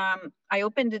when I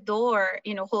opened the door,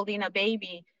 holding a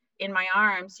baby in my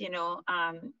arms,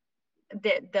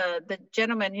 the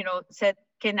gentleman, said,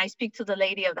 "Can I speak to the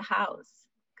lady of the house?"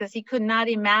 Because he could not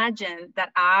imagine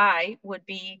that I would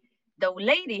be the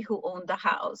lady who owned the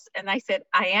house. And I said,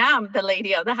 "I am the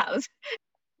lady of the house."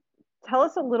 Tell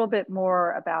us a little bit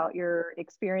more about your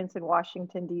experience in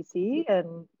Washington, D.C.,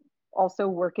 and also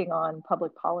working on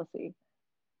public policy.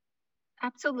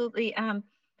 Absolutely.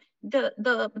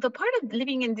 The part of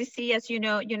living in DC, as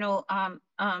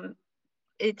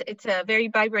it's a very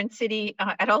vibrant city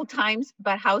at all times,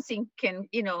 but housing can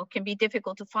be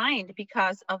difficult to find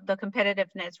because of the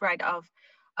competitiveness, right, of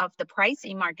the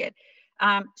pricing market.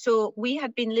 So we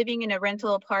had been living in a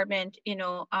rental apartment,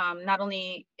 not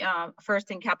only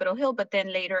first in Capitol Hill, but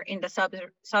then later in the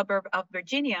suburb of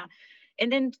Virginia.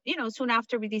 And then, soon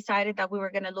after, we decided that we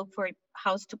were going to look for a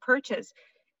house to purchase.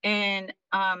 And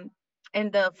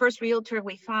the first realtor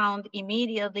we found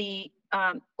immediately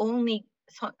only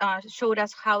showed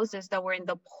us houses that were in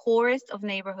the poorest of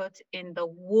neighborhoods, in the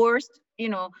worst,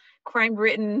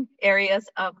 crime-ridden areas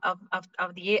of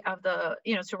the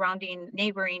surrounding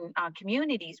neighboring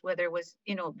communities, whether it was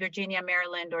Virginia,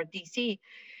 Maryland, or DC.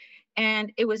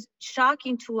 And it was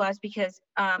shocking to us because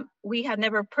we had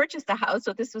never purchased a house,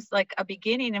 so this was like a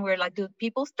beginning. And we are like, do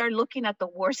people start looking at the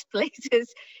worst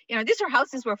places? These are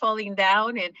houses were falling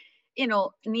down and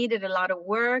needed a lot of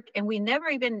work, and we never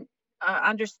even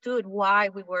understood why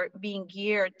we were being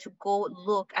geared to go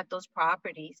look at those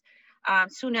properties.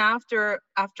 Soon after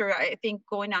I think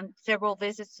going on several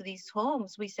visits to these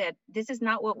homes, we said, this is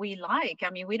not what we like. I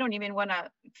mean, we don't even want to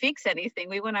fix anything.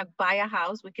 We want to buy a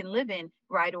house we can live in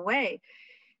right away.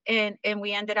 And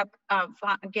we ended up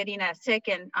getting a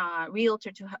second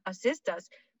realtor to assist us.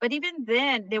 But even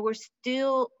then, they were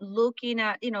still looking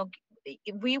at,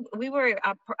 we were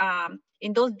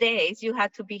in those days, you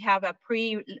had to have a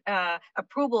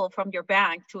approval from your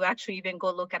bank to actually even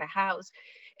go look at a house.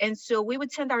 And so we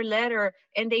would send our letter,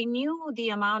 and they knew the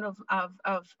amount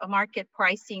of market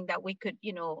pricing that we could,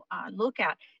 look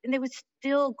at, and they would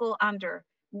still go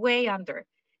way under.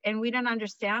 And we don't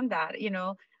understand that,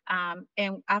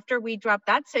 and after we dropped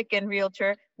that second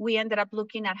realtor, we ended up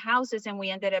looking at houses, and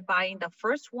we ended up buying the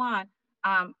first one,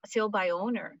 sale by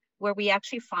owner, where we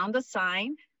actually found a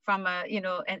sign from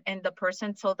and the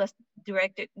person sold us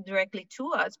directly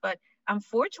to us. But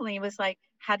unfortunately, it was like,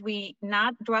 had we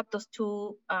not dropped those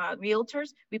two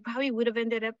realtors, we probably would have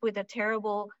ended up with a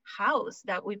terrible house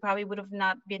that we probably would have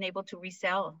not been able to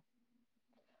resell.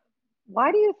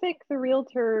 Why do you think the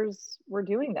realtors were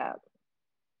doing that?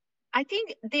 I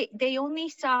think they only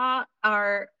saw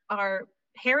our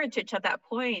heritage at that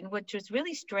point, which was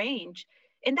really strange.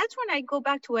 And that's when I go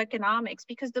back to economics,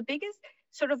 because the biggest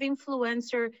sort of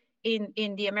influencer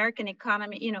in the American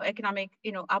economy, economic,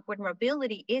 upward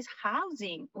mobility is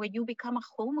housing, where you become a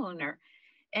homeowner.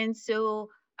 And so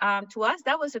to us,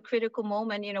 that was a critical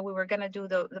moment. We were going to do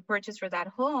the purchase for that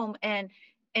home, and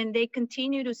they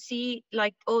continue to see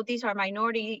like, oh, these are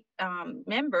minority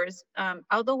members.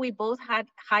 Although we both had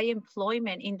high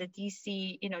employment in the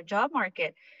DC, job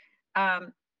market,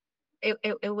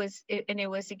 it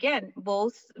was again,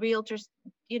 both realtors,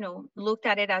 looked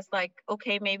at it as like,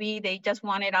 okay, maybe they just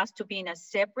wanted us to be in a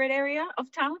separate area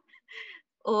of town,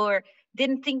 or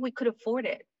didn't think we could afford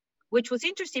it, which was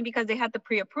interesting because they had the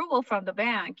pre-approval from the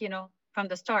bank, from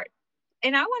the start.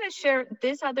 And I want to share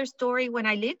this other story. When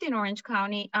I lived in Orange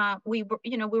County, we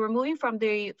were moving from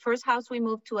the first house, we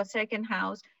moved to a second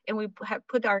house, and we had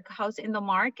put our house in the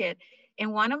market.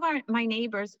 And one of my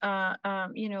neighbors,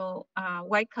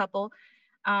 white couple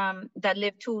that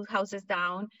lived 2 houses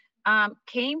down,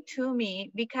 came to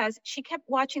me because she kept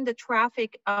watching the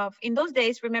traffic of, in those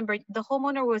days, remember, the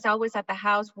homeowner was always at the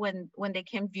house when they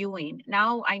came viewing.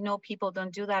 Now I know people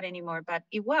don't do that anymore, but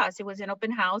it was an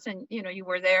open house, and you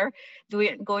were there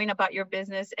going about your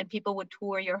business, and people would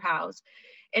tour your house.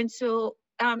 And so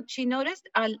she noticed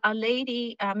a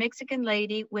lady, a Mexican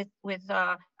lady with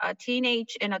a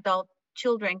teenage and adult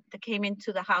children that came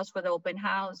into the house for the open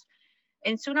house.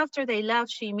 And soon after they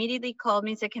left, she immediately called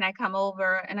me and said, can I come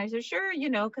over? And I said, sure,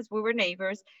 because we were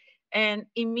neighbors. And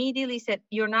immediately said,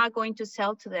 you're not going to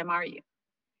sell to them, are you?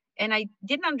 And I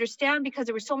didn't understand, because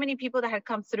there were so many people that had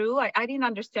come through. I didn't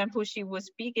understand who she was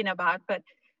speaking about, but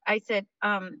I said,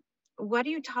 what are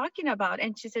you talking about?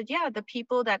 And she said, yeah, the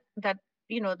people that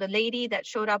the lady that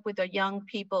showed up with the young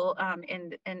people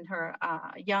and her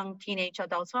young teenage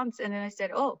adult sons. And then I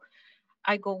said, oh,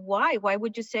 I go, why? Why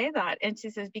would you say that? And she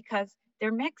says, because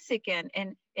they're Mexican,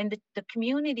 and the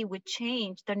community would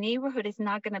change. The neighborhood is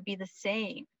not going to be the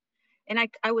same. And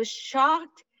I was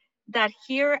shocked that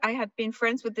here I had been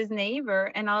friends with this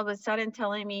neighbor, and all of a sudden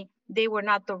telling me they were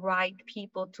not the right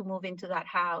people to move into that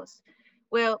house.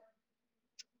 Well,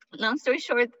 long story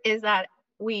short is that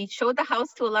we showed the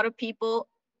house to a lot of people.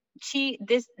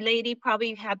 This lady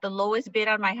probably had the lowest bid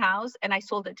on my house, and I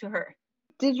sold it to her.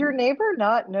 Did your neighbor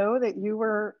not know that you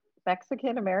were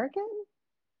Mexican American?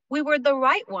 We were the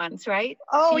right ones, right?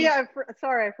 Oh, yeah.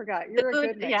 Sorry, I forgot. You're a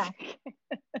good Mexican.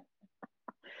 Yeah.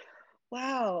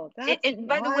 Wow, that's and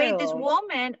by the way, this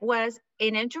woman was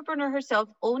an entrepreneur herself,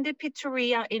 owned a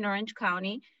pizzeria in Orange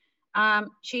County.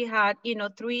 She had,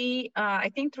 3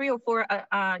 or 4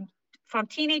 from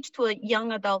teenage to a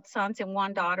young adult sons and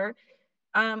 1 daughter.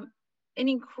 An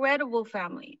incredible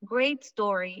family, great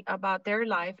story about their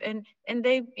life, and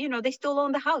they, they still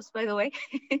own the house, by the way.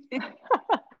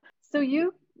 So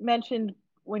you mentioned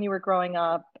when you were growing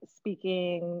up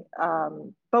speaking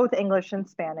both English and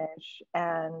Spanish,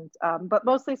 and but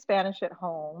mostly Spanish at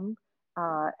home.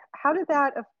 How did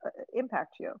that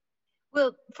impact you?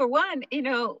 Well, for one,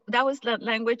 that was the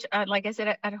language, like I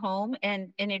said, at home,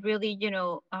 and it really,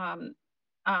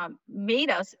 made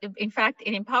us, in fact,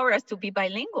 it empowered us to be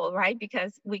bilingual, right?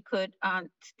 Because we could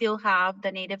still have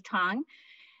the native tongue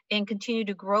and continue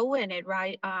to grow in it,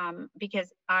 right?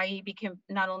 Because I became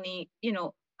not only,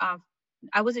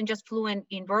 I wasn't just fluent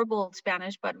in verbal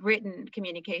Spanish, but written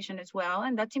communication as well,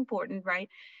 and that's important, right?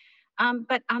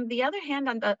 But on the other hand,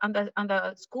 on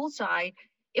the school side,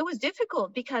 it was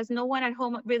difficult because no one at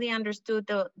home really understood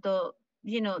the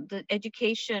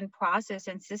education process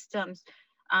and systems.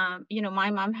 My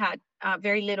mom had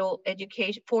very little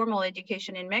formal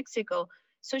education in Mexico,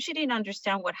 so she didn't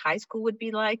understand what high school would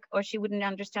be like, or she wouldn't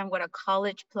understand what a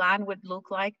college plan would look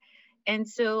like. And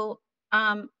so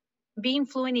being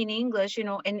fluent in English,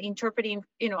 and interpreting,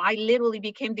 I literally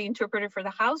became the interpreter for the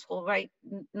household, right?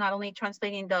 Not only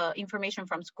translating the information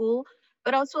from school,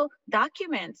 but also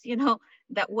documents,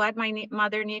 that what my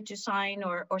mother needed to sign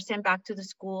or send back to the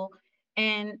school.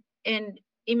 And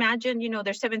imagine,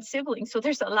 there's 7 siblings, so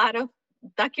there's a lot of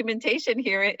documentation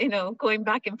here, going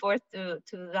back and forth to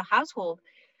the household.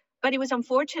 But it was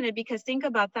unfortunate because think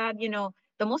about that,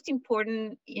 the most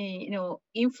important,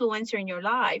 influencer in your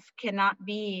life cannot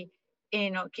be,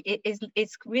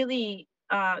 it's really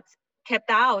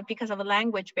kept out because of a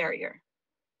language barrier.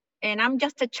 And I'm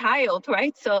just a child,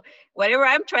 right? So whatever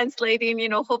I'm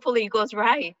translating, hopefully it goes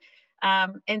right.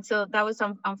 And so that was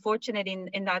unfortunate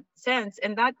in that sense.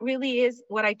 And that really is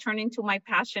what I turn into my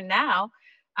passion now,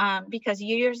 because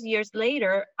years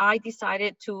later, I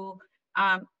decided to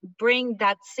bring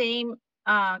that same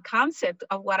concept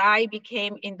of what I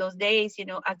became in those days,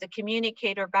 as a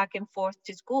communicator back and forth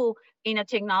to school in a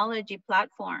technology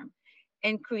platform,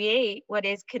 and create what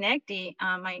is Connecti,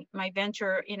 my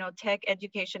venture, tech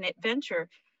education adventure,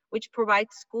 which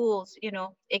provides schools,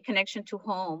 a connection to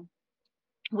home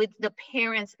with the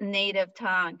parents' native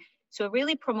tongue. So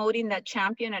really promoting that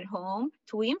champion at home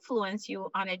to influence you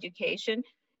on education,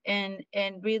 and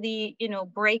really,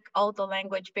 break all the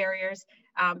language barriers,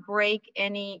 break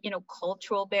any,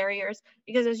 cultural barriers,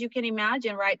 because as you can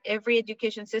imagine, right, every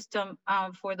education system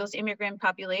for those immigrant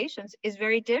populations is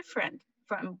very different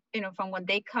from when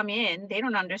they come in. They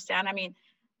don't understand. I mean,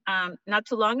 not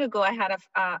too long ago, I had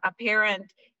a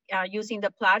parent using the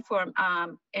platform,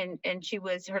 and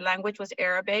her language was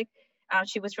Arabic.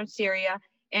 She was from Syria.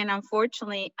 And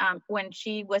unfortunately, when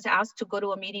she was asked to go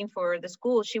to a meeting for the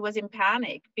school, she was in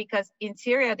panic, because in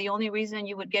Syria, the only reason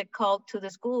you would get called to the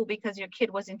school because your kid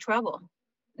was in trouble,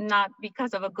 not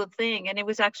because of a good thing. And it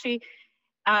was actually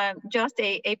just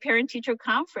a parent-teacher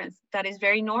conference that is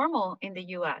very normal in the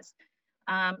US.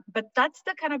 But that's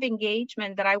the kind of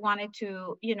engagement that I wanted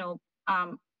to,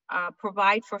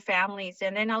 provide for families.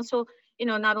 And then also,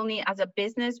 not only as a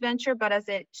business venture, but as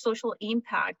a social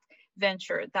impact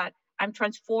venture, that I'm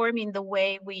transforming the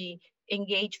way we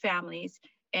engage families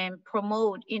and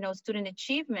promote, student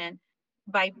achievement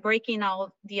by breaking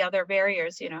all the other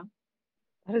barriers.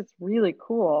 That is really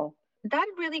cool. That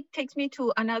really takes me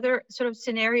to another sort of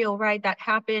scenario, right, that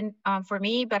happened for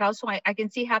me, but also I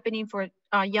can see happening for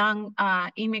young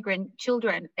immigrant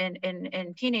children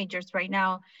and teenagers right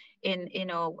now, in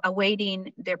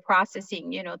awaiting their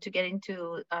processing, to get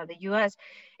into the US,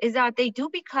 is that they do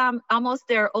become almost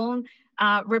their own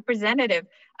representative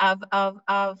of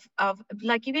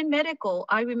like even medical.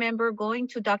 I remember going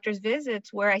to doctor's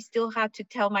visits where I still had to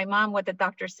tell my mom what the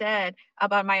doctor said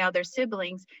about my other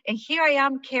siblings. And here I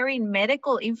am carrying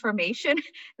medical information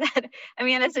that, I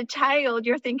mean, as a child,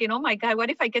 you're thinking, oh my God, what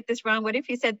if I get this wrong? What if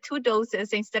he said 2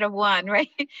 doses instead of 1, right?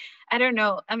 I don't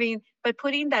know. I mean, but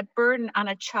putting that burden on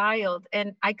a child,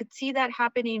 and I could see that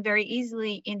happening very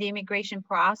easily in the immigration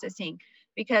processing,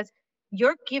 because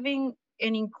you're giving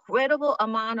an incredible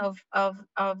amount of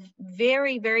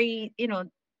very, very,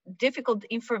 difficult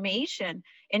information.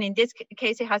 And in this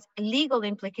case, it has legal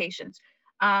implications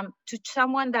to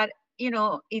someone that,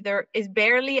 either is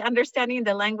barely understanding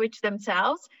the language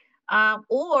themselves,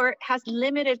 or has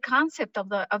limited concept of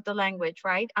the language,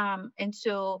 right? And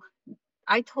so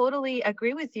I totally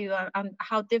agree with you on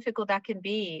how difficult that can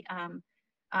be.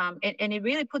 And it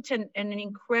really puts an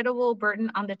incredible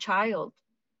burden on the child.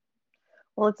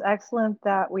 Well, it's excellent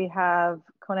that we have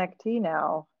Connecti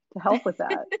now to help with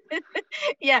that.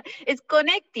 Yeah, it's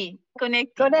Connecti.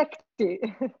 Connecti.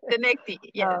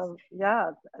 Yes.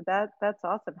 Yeah, that's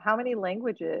awesome. How many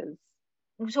languages?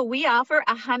 So we offer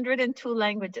 102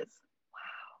 languages.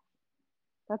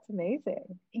 That's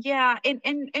amazing. Yeah, and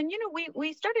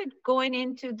we started going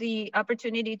into the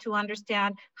opportunity to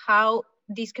understand how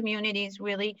these communities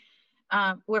really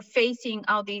were facing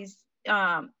all these,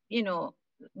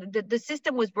 the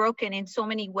system was broken in so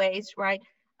many ways, right?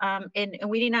 And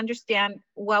we didn't understand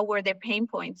what were their pain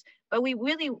points, but we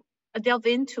really delved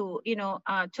into,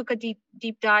 took a deep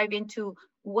dive into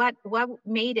what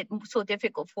made it so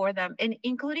difficult for them, and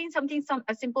including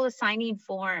as simple as signing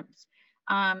forms.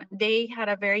 They had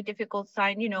a very difficult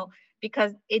sign,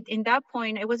 because in that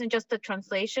point, it wasn't just the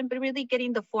translation, but really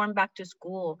getting the form back to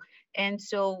school. And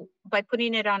so by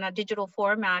putting it on a digital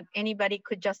format, anybody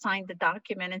could just sign the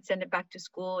document and send it back to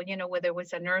school, whether it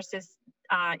was a nurse's,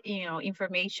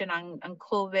 information on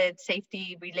COVID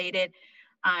safety related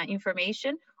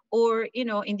information, or,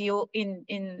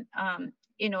 an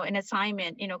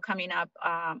assignment, coming up,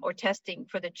 or testing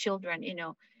for the children,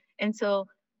 And so,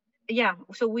 yeah,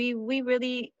 so we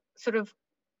really sort of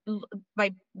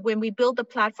by when we build the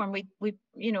platform, we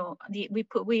you know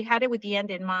we had it with the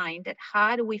end in mind, that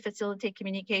how do we facilitate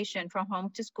communication from home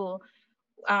to school,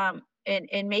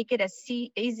 and make it as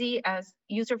easy, as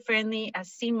user friendly,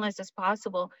 as seamless as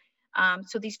possible,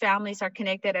 so these families are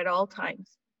connected at all times.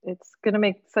 It's going to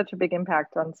make such a big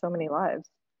impact on so many lives.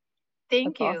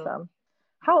 Thank That's you. awesome.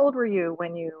 How old were you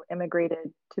when you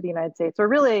immigrated to the United States, or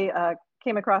really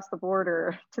came across the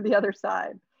border to the other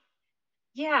side?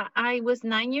 Yeah, I was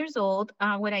 9 years old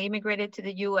when I immigrated to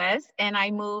the U.S., and I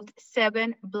moved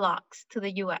 7 blocks to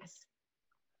the U.S.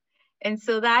 And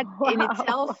so that in Wow.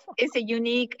 itself is a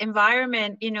unique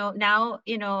environment. Now,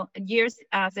 years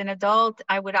as an adult,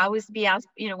 I would always be asked,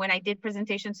 when I did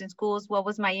presentations in schools, what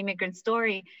was my immigrant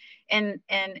story? And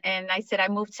I said, I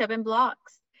moved 7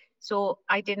 blocks. So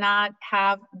I did not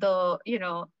have the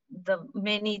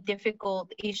many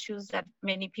difficult issues that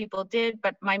many people did,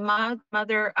 but my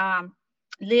mother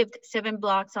lived 7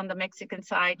 blocks on the Mexican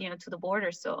side, to the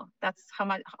border. So that's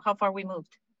how far we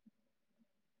moved.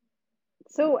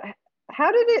 So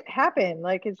how did it happen?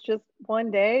 Like, it's just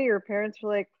one day your parents were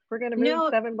like, we're going to move No,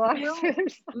 7 blocks no. to the other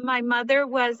side? My mother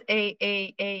was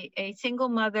a single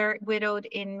mother, widowed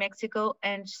in Mexico,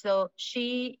 and so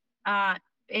she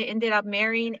ended up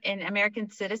marrying an American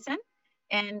citizen,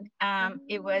 and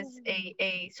it was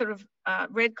a sort of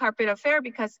red carpet affair,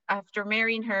 because after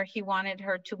marrying her, he wanted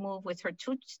her to move with her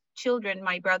 2 children,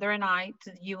 my brother and I,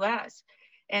 to the U.S.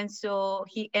 And so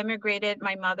he emigrated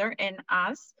my mother and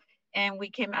us, and we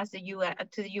came as the U.S.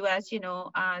 to the U.S.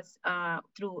 As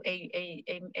through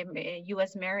a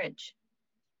U.S. marriage.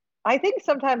 I think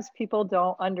sometimes people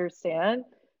don't understand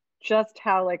just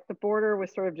how like the border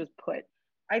was sort of just put.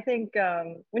 I think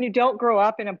when you don't grow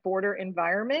up in a border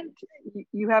environment,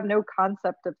 you have no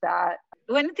concept of that.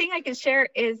 One thing I can share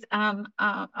is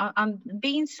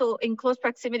being so in close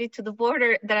proximity to the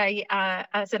border that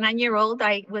as a 9-year-old,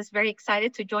 I was very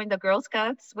excited to join the Girl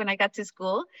Scouts when I got to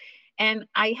school. And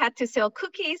I had to sell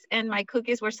cookies, and my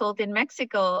cookies were sold in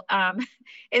Mexico.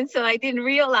 And so I didn't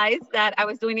realize that I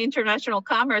was doing international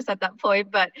commerce at that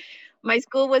point. But my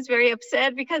school was very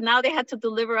upset, because now they had to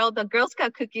deliver all the Girl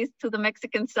Scout cookies to the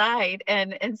Mexican side.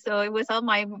 And so it was all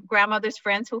my grandmother's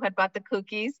friends who had bought the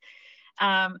cookies,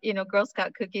 Girl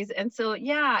Scout cookies. And so,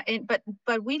 yeah,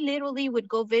 but we literally would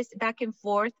go back and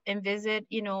forth and visit,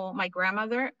 my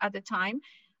grandmother at the time.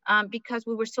 Because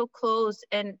we were so close,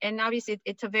 and obviously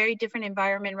it's a very different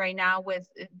environment right now with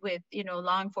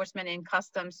law enforcement and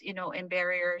customs, and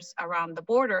barriers around the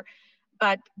border.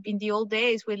 But in the old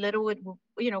days, we literally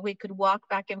would, we could walk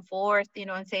back and forth,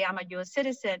 and say, I'm a U.S.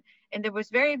 citizen. And there was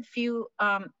very few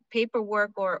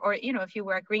paperwork, or if you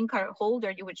were a green card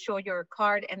holder, you would show your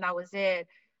card, and that was it.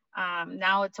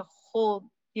 Now it's a whole,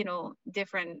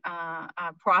 different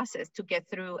process to get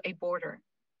through a border.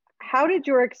 How did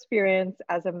your experience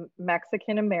as a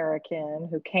Mexican American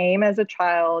who came as a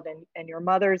child, and your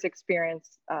mother's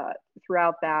experience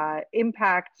throughout that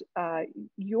impact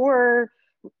your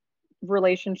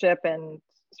relationship and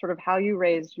sort of how you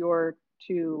raised your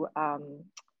 2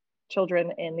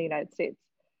 children in the United States?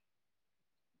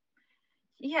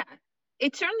 Yeah,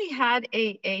 it certainly had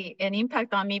an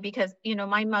impact on me, because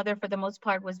my mother, for the most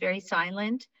part, was very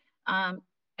silent,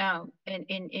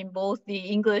 in both the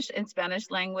English and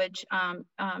Spanish language.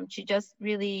 She just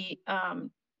really,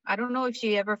 I don't know if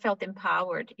she ever felt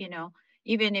empowered,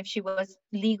 even if she was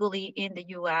legally in the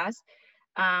U.S.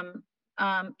 And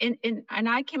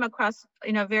I came across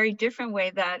in a very different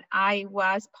way, that I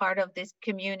was part of this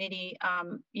community,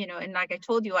 and like I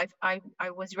told you, I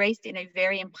was raised in a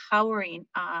very empowering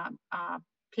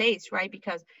place, right?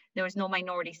 Because there was no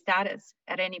minority status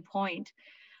at any point.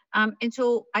 And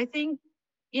so I think,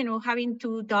 having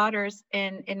 2 daughters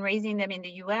and raising them in the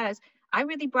U.S., I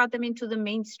really brought them into the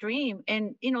mainstream.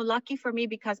 And, lucky for me,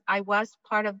 because I was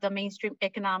part of the mainstream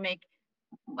economic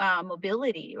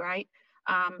mobility, right?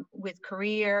 With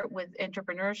career, with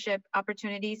entrepreneurship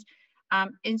opportunities.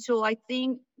 And so I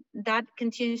think that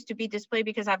continues to be displayed,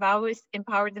 because I've always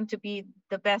empowered them to be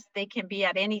the best they can be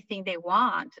at anything they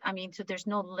want. I mean, so there's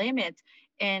no limit.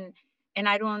 And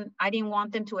I didn't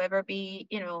want them to ever be,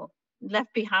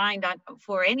 left behind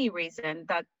for any reason,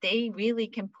 that they really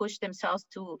can push themselves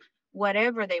to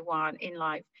whatever they want in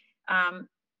life.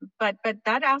 But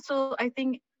that also, I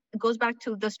think, goes back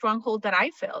to the stronghold that I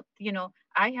felt.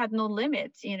 I had no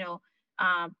limits,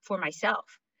 for myself.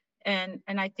 And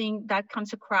I think that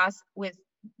comes across with,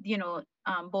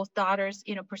 both daughters,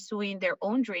 pursuing their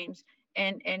own dreams,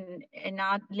 and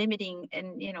not limiting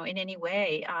in any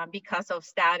way because of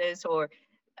status, or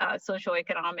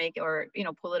socioeconomic, or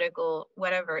political,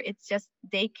 whatever. It's just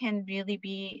they can really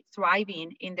be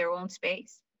thriving in their own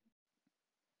space.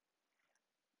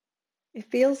 It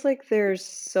feels like there's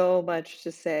so much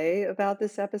to say about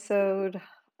this episode.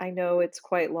 I know it's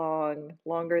quite long,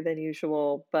 longer than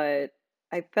usual, but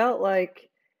I felt like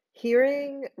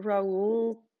hearing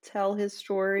Raul tell his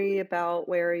story about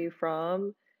where are you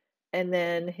from, and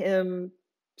then him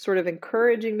sort of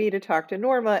encouraging me to talk to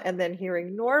Norma, and then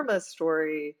hearing Norma's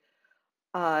story,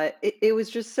 it was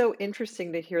just so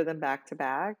interesting to hear them back to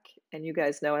back. And you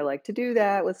guys know I like to do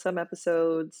that with some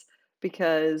episodes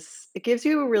because it gives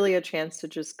you really a chance to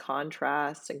just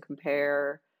contrast and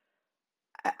compare.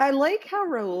 I like how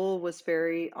Raul was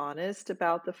very honest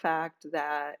about the fact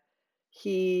that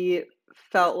he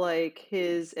felt like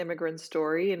his immigrant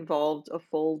story involved a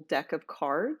full deck of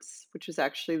cards, which is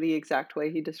actually the exact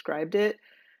way he described it,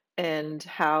 and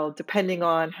how depending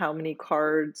on how many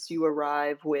cards you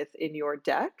arrive with in your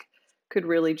deck could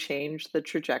really change the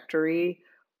trajectory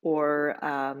or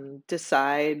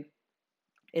decide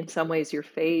in some ways your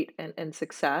fate and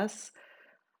success.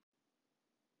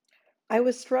 I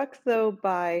was struck though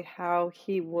by how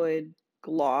he would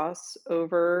gloss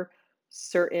over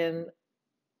certain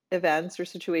events or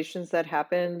situations that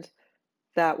happened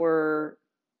that were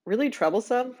really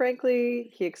troublesome,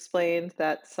 frankly. He explained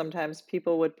that sometimes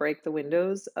people would break the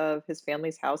windows of his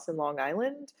family's house in Long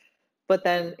Island, but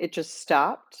then it just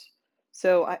stopped.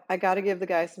 So I got to give the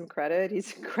guy some credit.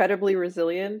 He's incredibly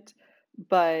resilient,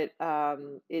 but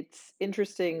it's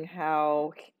interesting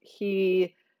how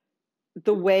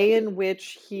the way in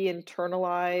which he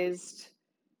internalized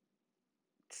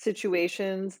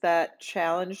situations that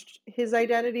challenged his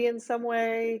identity in some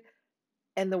way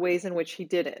and the ways in which he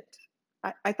didn't.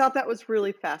 I thought that was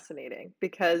really fascinating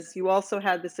because you also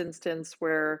had this instance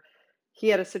where he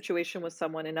had a situation with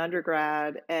someone in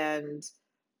undergrad, and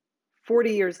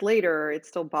 40 years later, it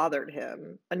still bothered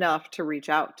him enough to reach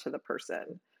out to the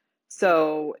person.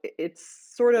 So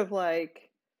it's sort of like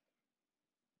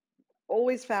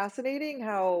always fascinating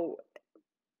how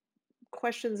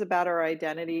questions about our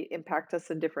identity impact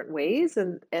us in different ways,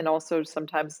 and also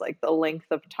sometimes like the length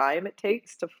of time it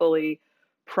takes to fully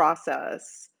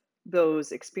process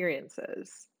those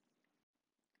experiences.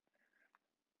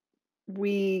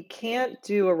 We can't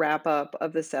do a wrap up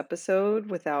of this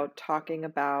episode without talking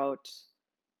about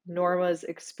Norma's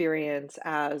experience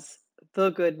as the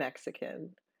good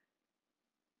Mexican.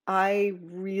 I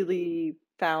really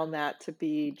found that to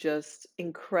be just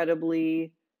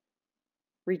incredibly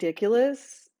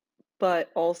ridiculous, but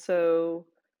also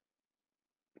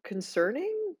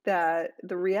concerning. That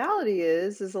the reality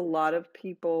is a lot of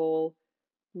people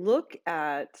look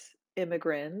at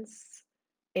immigrants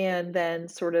and then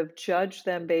sort of judge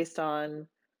them based on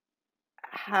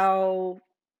how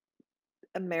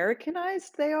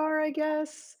Americanized they are, I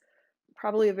guess.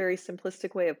 Probably a very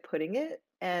simplistic way of putting it.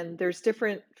 And there's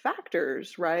different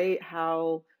factors, right?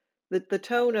 How the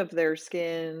tone of their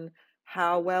skin,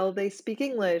 how well they speak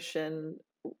English, and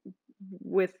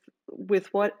with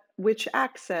what which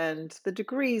accent, the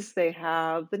degrees they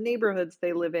have, the neighborhoods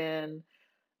they live in,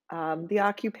 the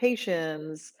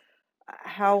occupations,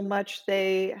 how much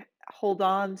they hold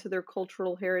on to their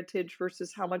cultural heritage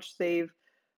versus how much they've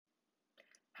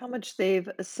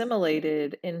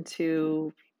assimilated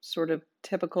into sort of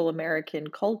typical American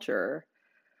culture.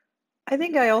 I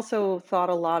think I also thought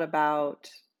a lot about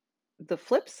the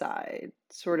flip side,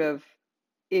 sort of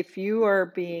if you are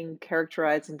being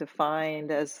characterized and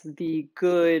defined as the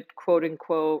good, quote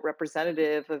unquote,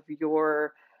 representative of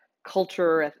your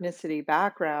culture, ethnicity,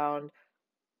 background,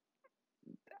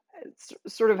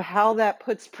 sort of how that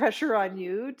puts pressure on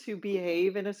you to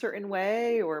behave in a certain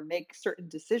way or make certain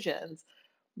decisions,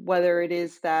 whether it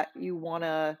is that you want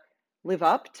to live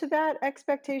up to that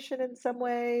expectation in some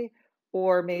way,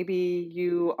 or maybe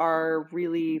you are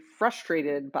really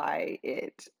frustrated by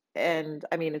it. And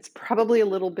I mean, it's probably a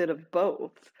little bit of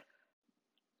both.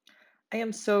 I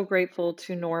am so grateful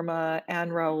to Norma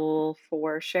and Raul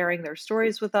for sharing their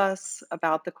stories with us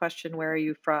about the question, where are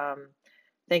you from?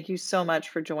 Thank you so much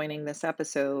for joining this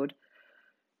episode.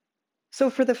 So,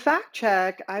 for the fact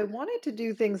check, I wanted to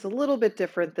do things a little bit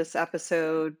different this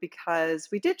episode because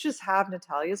we did just have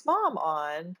Natalia's mom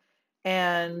on.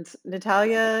 And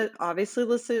Natalia obviously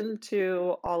listened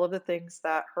to all of the things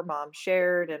that her mom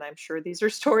shared. And I'm sure these are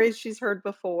stories she's heard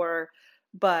before.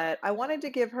 But I wanted to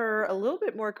give her a little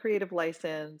bit more creative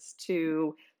license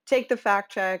to take the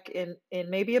fact check in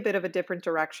maybe a bit of a different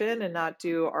direction and not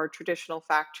do our traditional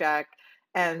fact check.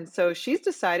 And so she's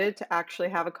decided to actually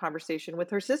have a conversation with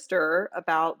her sister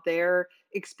about their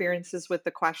experiences with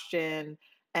the question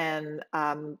and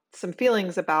some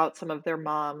feelings about some of their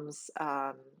mom's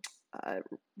uh,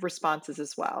 responses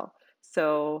as well.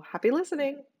 So happy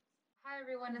listening.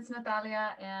 everyone, it's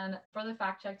Natalia, and for the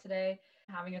fact check today,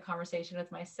 I'm having a conversation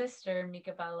with my sister,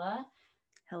 Mika Bella,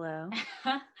 Hello.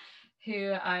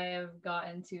 who I have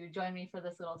gotten to join me for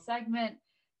this little segment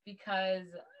because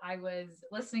I was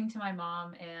listening to my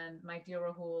mom and my dear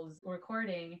Rahul's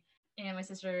recording, and my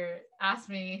sister asked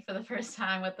me for the first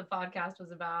time what the podcast was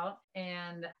about,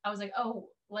 and I was like, oh,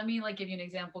 let me give you an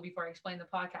example before I explain the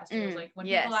podcast. It was like, when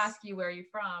people ask you where you're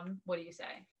from, what do you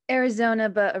say? Arizona,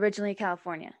 but originally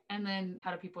California. And then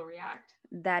how do people react?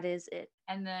 That is it.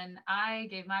 And then I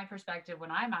gave my perspective when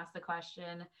I'm asked the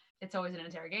question. It's always an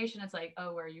interrogation. It's like,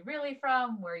 oh, where are you really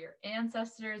from? Where are your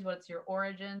ancestors? What's your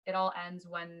origin? It all ends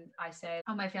when I say,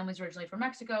 oh, my family's originally from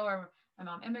Mexico, or my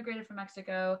mom immigrated from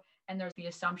Mexico. And there's the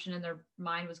assumption in their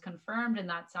mind was confirmed, and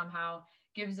that somehow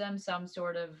gives them some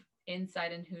sort of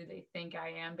insight in who they think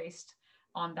I am based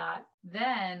on that.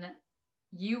 Then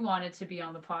you wanted to be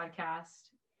on the podcast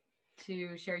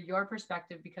to share your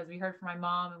perspective because we heard from my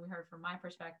mom and we heard from my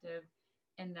perspective,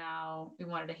 and now we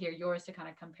wanted to hear yours to kind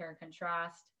of compare and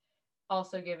contrast.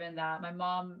 Also, given that my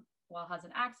mom, while has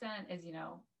an accent, is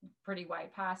pretty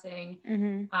white passing.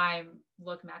 I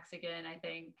look Mexican, I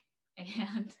think,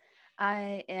 and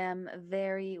I am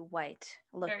very white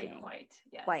looking. Very white,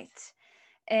 yes. White.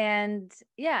 And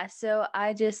yeah, so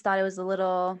I just thought it was a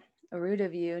little rude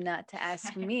of you not to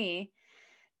ask me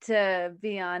to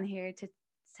be on here to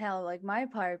tell my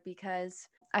part, because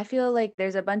I feel like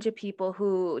there's a bunch of people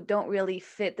who don't really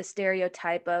fit the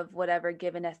stereotype of whatever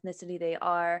given ethnicity they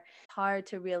are. It's hard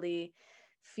to really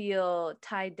feel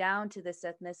tied down to this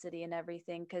ethnicity and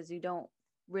everything because you don't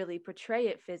really portray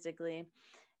it physically.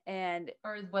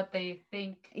 Or what they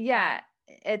think. Yeah,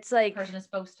 it's like person is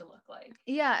supposed to look like.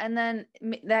 Yeah, and then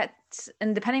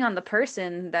and depending on the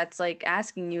person that's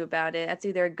asking you about it, that's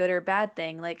either a good or bad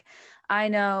thing. I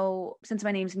know, since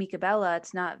my name's Mika Bella,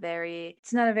 it's not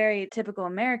a very typical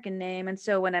American name, and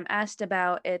so when I'm asked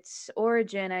about its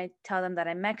origin, I tell them that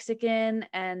I'm Mexican,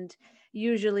 and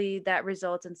usually that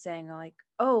results in saying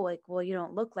well, you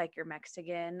don't look like you're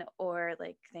Mexican, or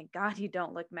thank God you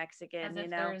don't look Mexican. As if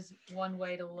there's one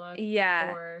way to look.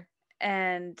 Yeah.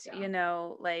 And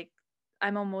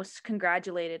I'm almost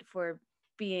congratulated for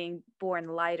being born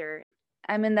lighter.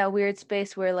 I'm in that weird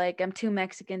space where I'm too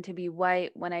Mexican to be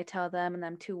white when I tell them, and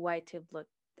I'm too white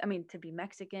to be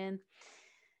Mexican.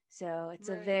 So it's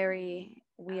a very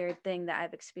weird thing that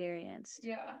I've experienced.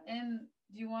 Yeah. And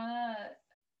do you want to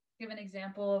give an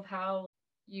example of how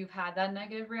you've had that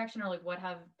negative reaction, or what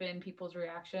have been people's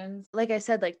reactions? Like I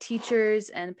said, teachers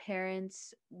and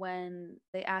parents, when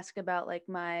they ask about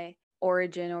my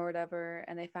origin or whatever,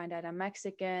 and they find out I'm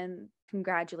Mexican,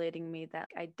 congratulating me that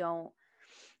I don't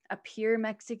appear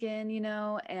Mexican,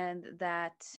 and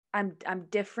that I'm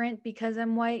different because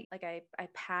I'm white. I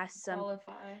pass some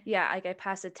qualify. Yeah, I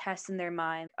pass a test in their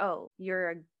mind. Oh,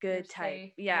 you're a good type.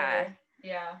 Safe. Yeah.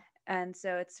 Yeah. And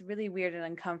so it's really weird and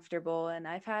uncomfortable. And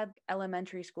I've had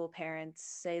elementary school parents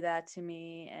say that to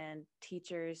me, and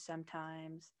teachers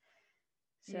sometimes.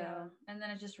 So yeah. And then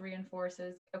it just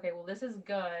reinforces, okay, well, this is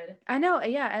good. I know.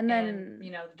 Yeah. And then,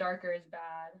 the darker is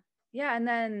bad. Yeah. And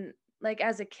then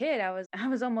as a kid, I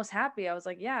was almost happy. I was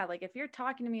like, yeah, if you're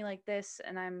talking to me like this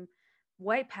and I'm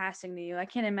white passing to you, I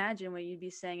can't imagine what you'd be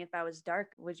saying if I was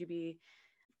dark. Would you be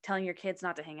telling your kids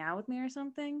not to hang out with me or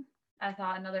something? I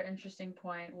thought another interesting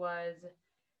point was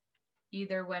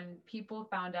either when people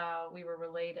found out we were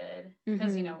related,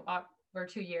 because, we're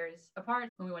 2 years apart.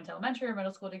 When we went to elementary or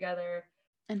middle school together,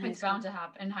 it's bound to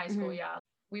happen. In high school, yeah.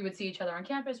 We would see each other on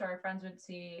campus, or our friends would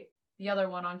see the other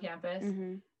one on campus.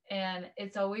 And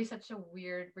it's always such a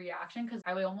weird reaction, because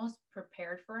I was almost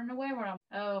prepared for it in a way where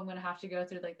I'm going to have to go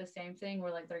through the same thing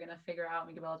where they're going to figure out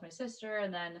Mika Bella's my sister,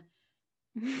 and then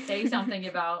say something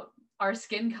about our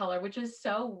skin color, which is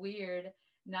so weird.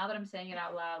 Now that I'm saying it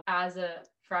out loud, as a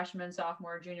freshman,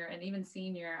 sophomore, junior, and even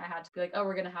senior, I had to be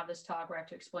we're going to have this talk where I have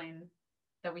to explain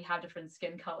that we have different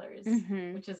skin colors,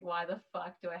 which is why the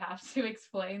fuck do I have to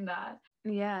explain that?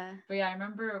 Yeah. But yeah, I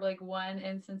remember one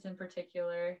instance in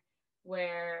particular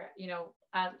where,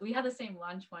 we had the same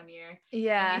lunch one year.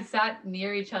 Yeah. And we sat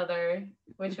near each other,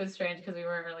 which was strange because we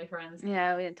weren't really friends.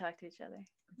 Yeah, we didn't talk to each other.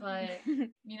 But,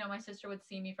 my sister would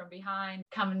see me from behind,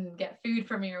 come and get food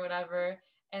for me or whatever,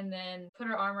 and then put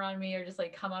her arm around me, or just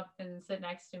come up and sit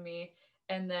next to me.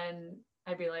 And then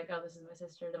I'd be like, oh, this is my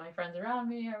sister to my friends around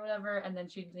me or whatever. And then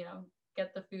she'd,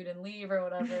 get the food and leave or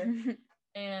whatever.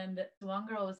 And one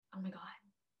girl was, oh my God,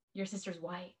 your sister's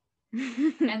white.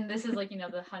 And this is the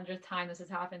 100th time this has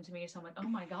happened to me. So I'm like, oh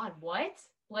my God, what?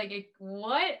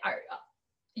 What?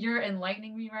 you're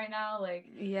enlightening me right now. Like,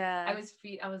 Yeah. I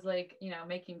was like,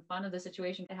 making fun of the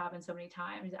situation. It happened so many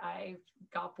times. I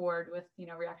got bored with,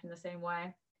 reacting the same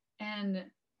way. And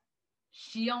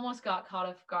she almost got caught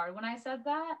off guard when I said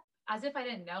that, as if I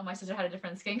didn't know my sister had a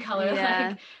different skin color. Yeah.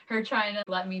 Like her trying to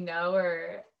let me know,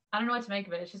 or I don't know what to make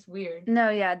of it. It's just weird. No,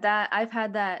 yeah, that I've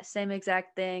had that same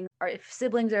exact thing. Or if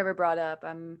siblings are ever brought up,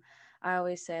 I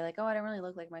always say like, oh, I don't really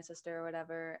look like my sister or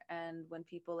whatever. And when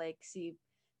people like see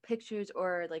pictures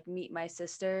or like meet my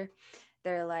sister,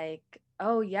 they're like,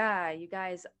 oh yeah, you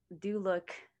guys do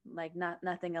look like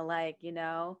nothing alike,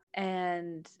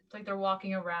 And It's like they're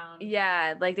walking around.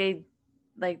 yeah,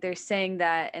 they're saying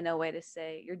that in a way to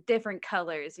say you're different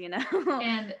colors,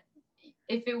 And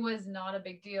if it was not a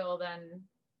big deal, then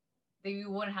they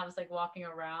wouldn't have us like walking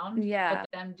around. Yeah.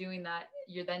 But them doing that,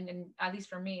 you're then, at least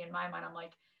for me, in my mind, I'm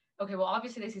like, okay, well,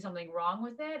 obviously they see something wrong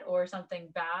with it or something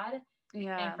bad.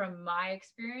 Yeah. And from my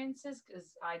experiences,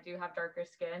 because I do have darker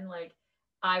skin, like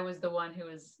I was the one who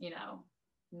was,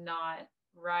 not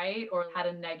right or had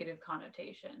a negative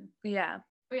connotation. Yeah.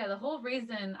 But yeah, the whole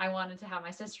reason I wanted to have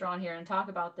my sister on here and talk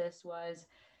about this was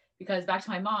because back to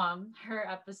my mom, her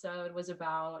episode was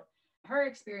about her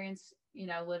experience,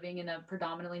 living in a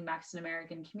predominantly Mexican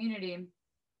American community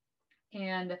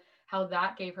and how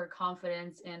that gave her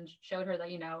confidence and showed her that,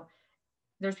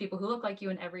 there's people who look like you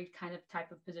in every kind of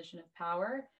type of position of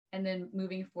power. And then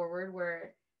moving forward,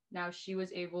 where now she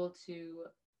was able to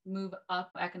move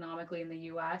up economically in the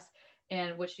US,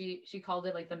 and what she called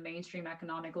it like the mainstream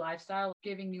economic lifestyle,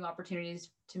 giving new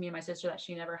opportunities to me and my sister that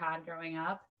she never had growing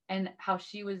up, and how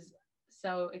she was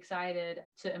so excited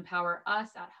to empower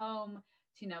us at home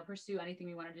to pursue anything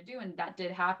we wanted to do. And that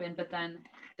did happen. But then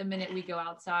the minute we go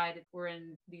outside, we're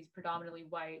in these predominantly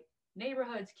white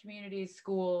neighborhoods, communities,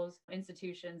 schools,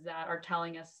 institutions that are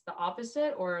telling us the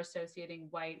opposite or associating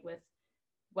white with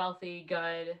wealthy,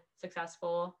 good,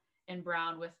 successful, and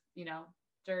brown with,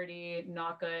 dirty,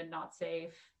 not good, not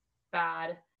safe,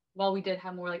 bad. While we did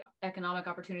have more like economic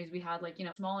opportunities, we had like,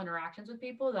 small interactions with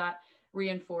people that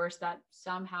reinforce that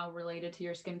somehow related to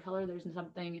your skin color, there's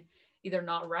something either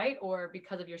not right, or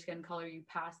because of your skin color, you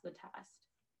pass the test.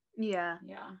 Yeah.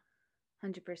 Yeah.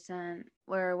 100%.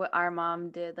 Where what our mom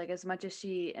did, like as much as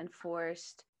she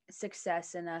enforced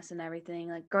success in us and everything,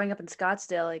 like growing up in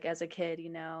Scottsdale, like as a kid,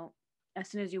 as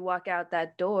soon as you walk out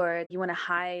that door, you want to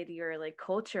hide your like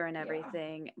culture and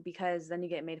everything because then you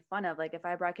get made fun of. Like if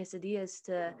I brought quesadillas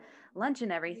to lunch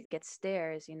and everything, get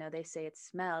stares, they say it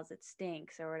smells, it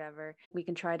stinks or whatever. We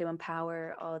can try to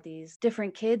empower all these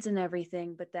different kids and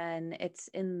everything, but then it's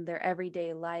in their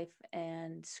everyday life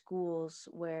and schools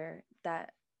where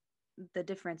the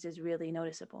difference is really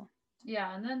noticeable.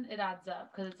 Yeah, and then it adds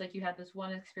up because it's like you had this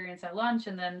one experience at lunch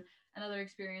and then another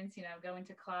experience, going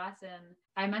to class. And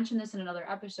I mentioned this in another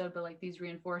episode, but like these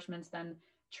reinforcements then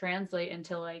translate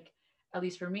into like, at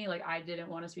least for me, like I didn't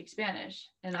want to speak Spanish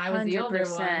and I was the older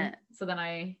one. So then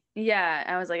I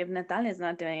was like, if Natalia's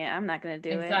not doing it, I'm not going to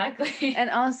do it. Exactly. And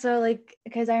also like,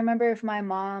 because I remember if my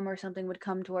mom or something would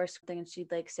come to our something and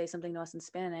she'd like say something to us in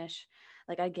Spanish,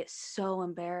 like I'd get so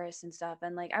embarrassed and stuff.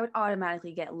 And like I would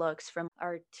automatically get looks from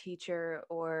our teacher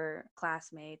or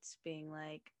classmates being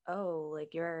like, oh,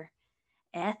 like you're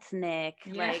ethnic.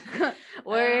 Like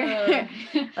where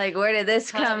like where did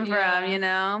this come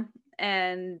from,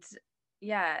 And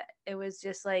yeah, it was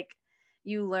just like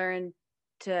you learn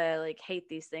to like hate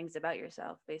these things about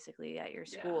yourself basically at your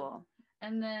school.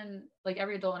 And then like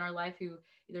every adult in our life who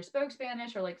either spoke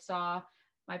Spanish or like saw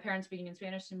my parents speaking in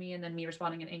Spanish to me and then me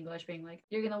responding in English being like,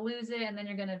 you're gonna lose it and then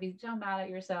you're gonna be so mad at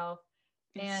yourself.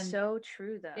 It's so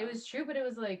true though. It was true, but it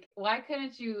was like, why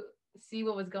couldn't you see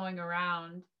what was going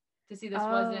around to see this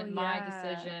wasn't my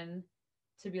decision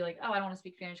to be like, oh, I don't want to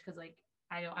speak Spanish because like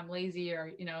I'm lazy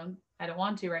or I don't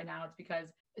want to right now. It's because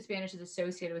Spanish is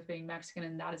associated with being Mexican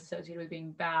and that is associated with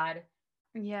being bad.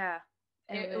 Yeah.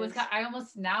 It was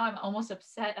I'm almost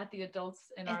upset at the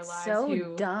adults in our lives so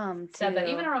who dumb said that.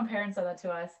 Even our own parents said that to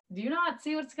us. Do you not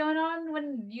see what's going on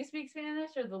when you speak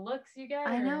Spanish or the looks you get?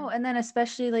 I know. And then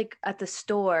especially like at the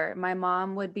store, my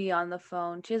mom would be on the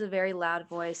phone. She has a very loud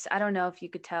voice. I don't know if you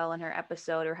could tell in her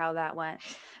episode or how that went,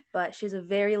 but she has a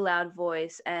very loud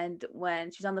voice. And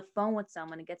when she's on the phone with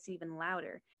someone, it gets even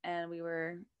louder. And we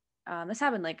were, this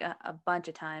happened like a bunch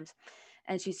of times.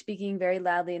 And she's speaking very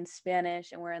loudly in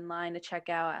Spanish, and we're in line to check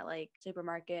out at like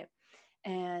supermarket,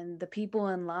 and the people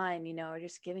in line, are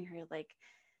just giving her like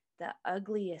the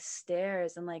ugliest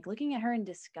stares and like looking at her in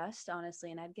disgust, honestly.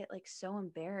 And I'd get like so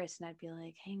embarrassed and I'd be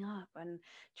like, hang up and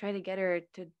try to get her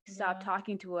to stop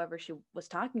talking to whoever she was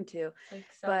talking to. Like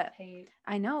self-hate.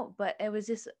 But I know, but it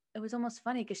was almost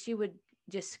funny because she would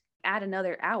just add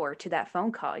another hour to that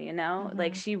phone call,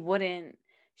 like Mhm.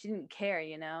 she didn't care.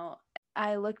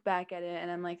 I look back at it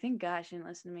and I'm like, thank God she didn't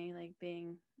listen to me, like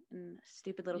being a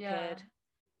stupid little Yeah. kid.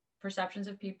 Perceptions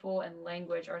of people and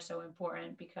language are so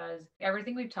important because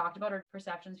everything we've talked about are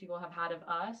perceptions people have had of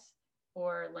us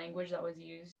or language that was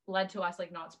used led to us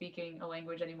like not speaking a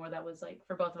language anymore that was like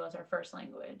for both of us our first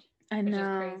language, I which is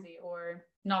know. crazy, or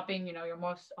not being your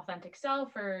most authentic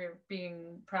self or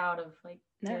being proud of like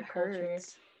That your culture.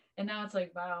 hurts. And now it's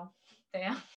like, wow,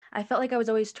 damn. I felt like I was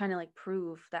always trying to like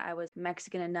prove that I was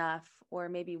Mexican enough or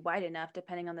maybe white enough,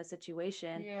 depending on the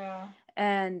situation. Yeah.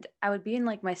 And I would be in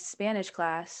like my Spanish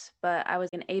class, but I was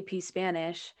in AP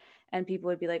Spanish, and people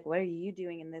would be like, "What are you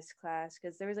doing in this class?"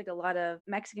 Because there was like a lot of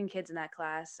Mexican kids in that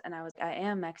class, and I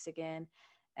am Mexican,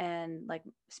 and like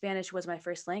Spanish was my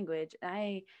first language.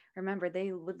 I remember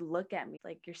they would look at me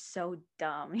like, "You're so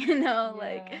dumb," Yeah.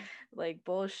 like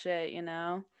bullshit. And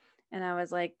I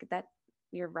was like, "That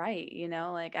you're right,"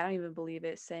 like I don't even believe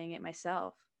it saying it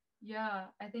myself. Yeah,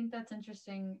 I think that's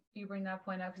interesting you bring that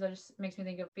point up because that just makes me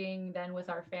think of being then with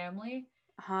our family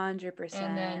and 100%.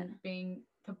 then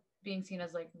being seen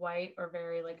as like white or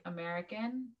very like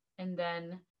American, and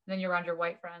then you're around your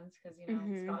white friends because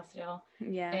Mm-hmm. Scottsdale,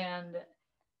 Yeah. and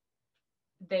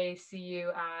they see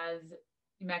you as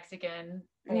Mexican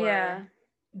Yeah. or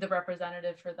the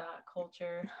representative for that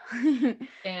culture,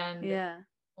 and Yeah.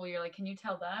 well, you're like, can you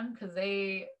tell them because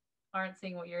they aren't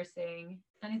seeing what you're seeing?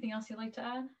 Anything else you'd like to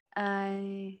add?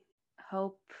 I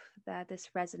hope that this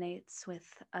resonates with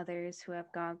others who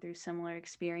have gone through similar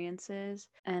experiences.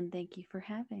 And thank you for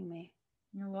having me.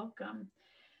 You're welcome.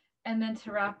 And then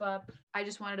to wrap up, I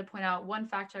just wanted to point out one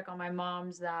fact check on my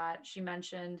mom's that she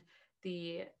mentioned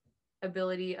the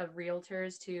ability of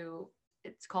realtors to,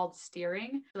 it's called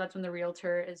steering. So that's when the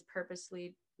realtor is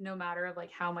purposely, no matter of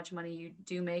like how much money you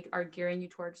do make, are gearing you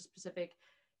towards a specific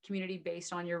community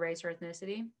based on your race or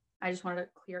ethnicity. I just wanted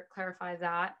to clarify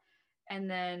that. And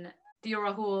then Dio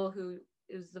Rahul, who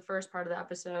is the first part of the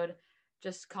episode,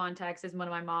 just context, is one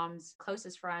of my mom's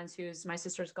closest friends who's my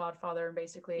sister's godfather and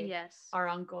basically Yes. our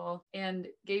uncle, and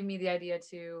gave me the idea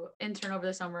to intern over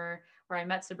the summer where I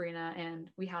met Sabrina and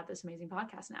we had this amazing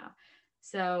podcast now.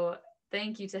 So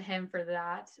thank you to him for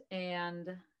that.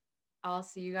 And I'll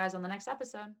see you guys on the next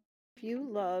episode. If you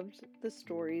loved the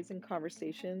stories and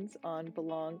conversations on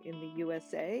Belong in the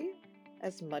USA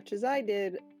as much as I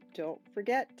did, don't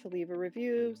forget to leave a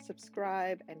review,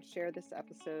 subscribe, and share this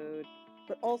episode.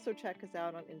 But also check us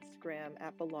out on Instagram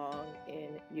at Belong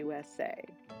in USA.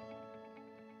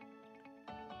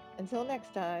 Until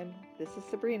next time, this is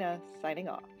Sabrina signing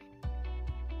off.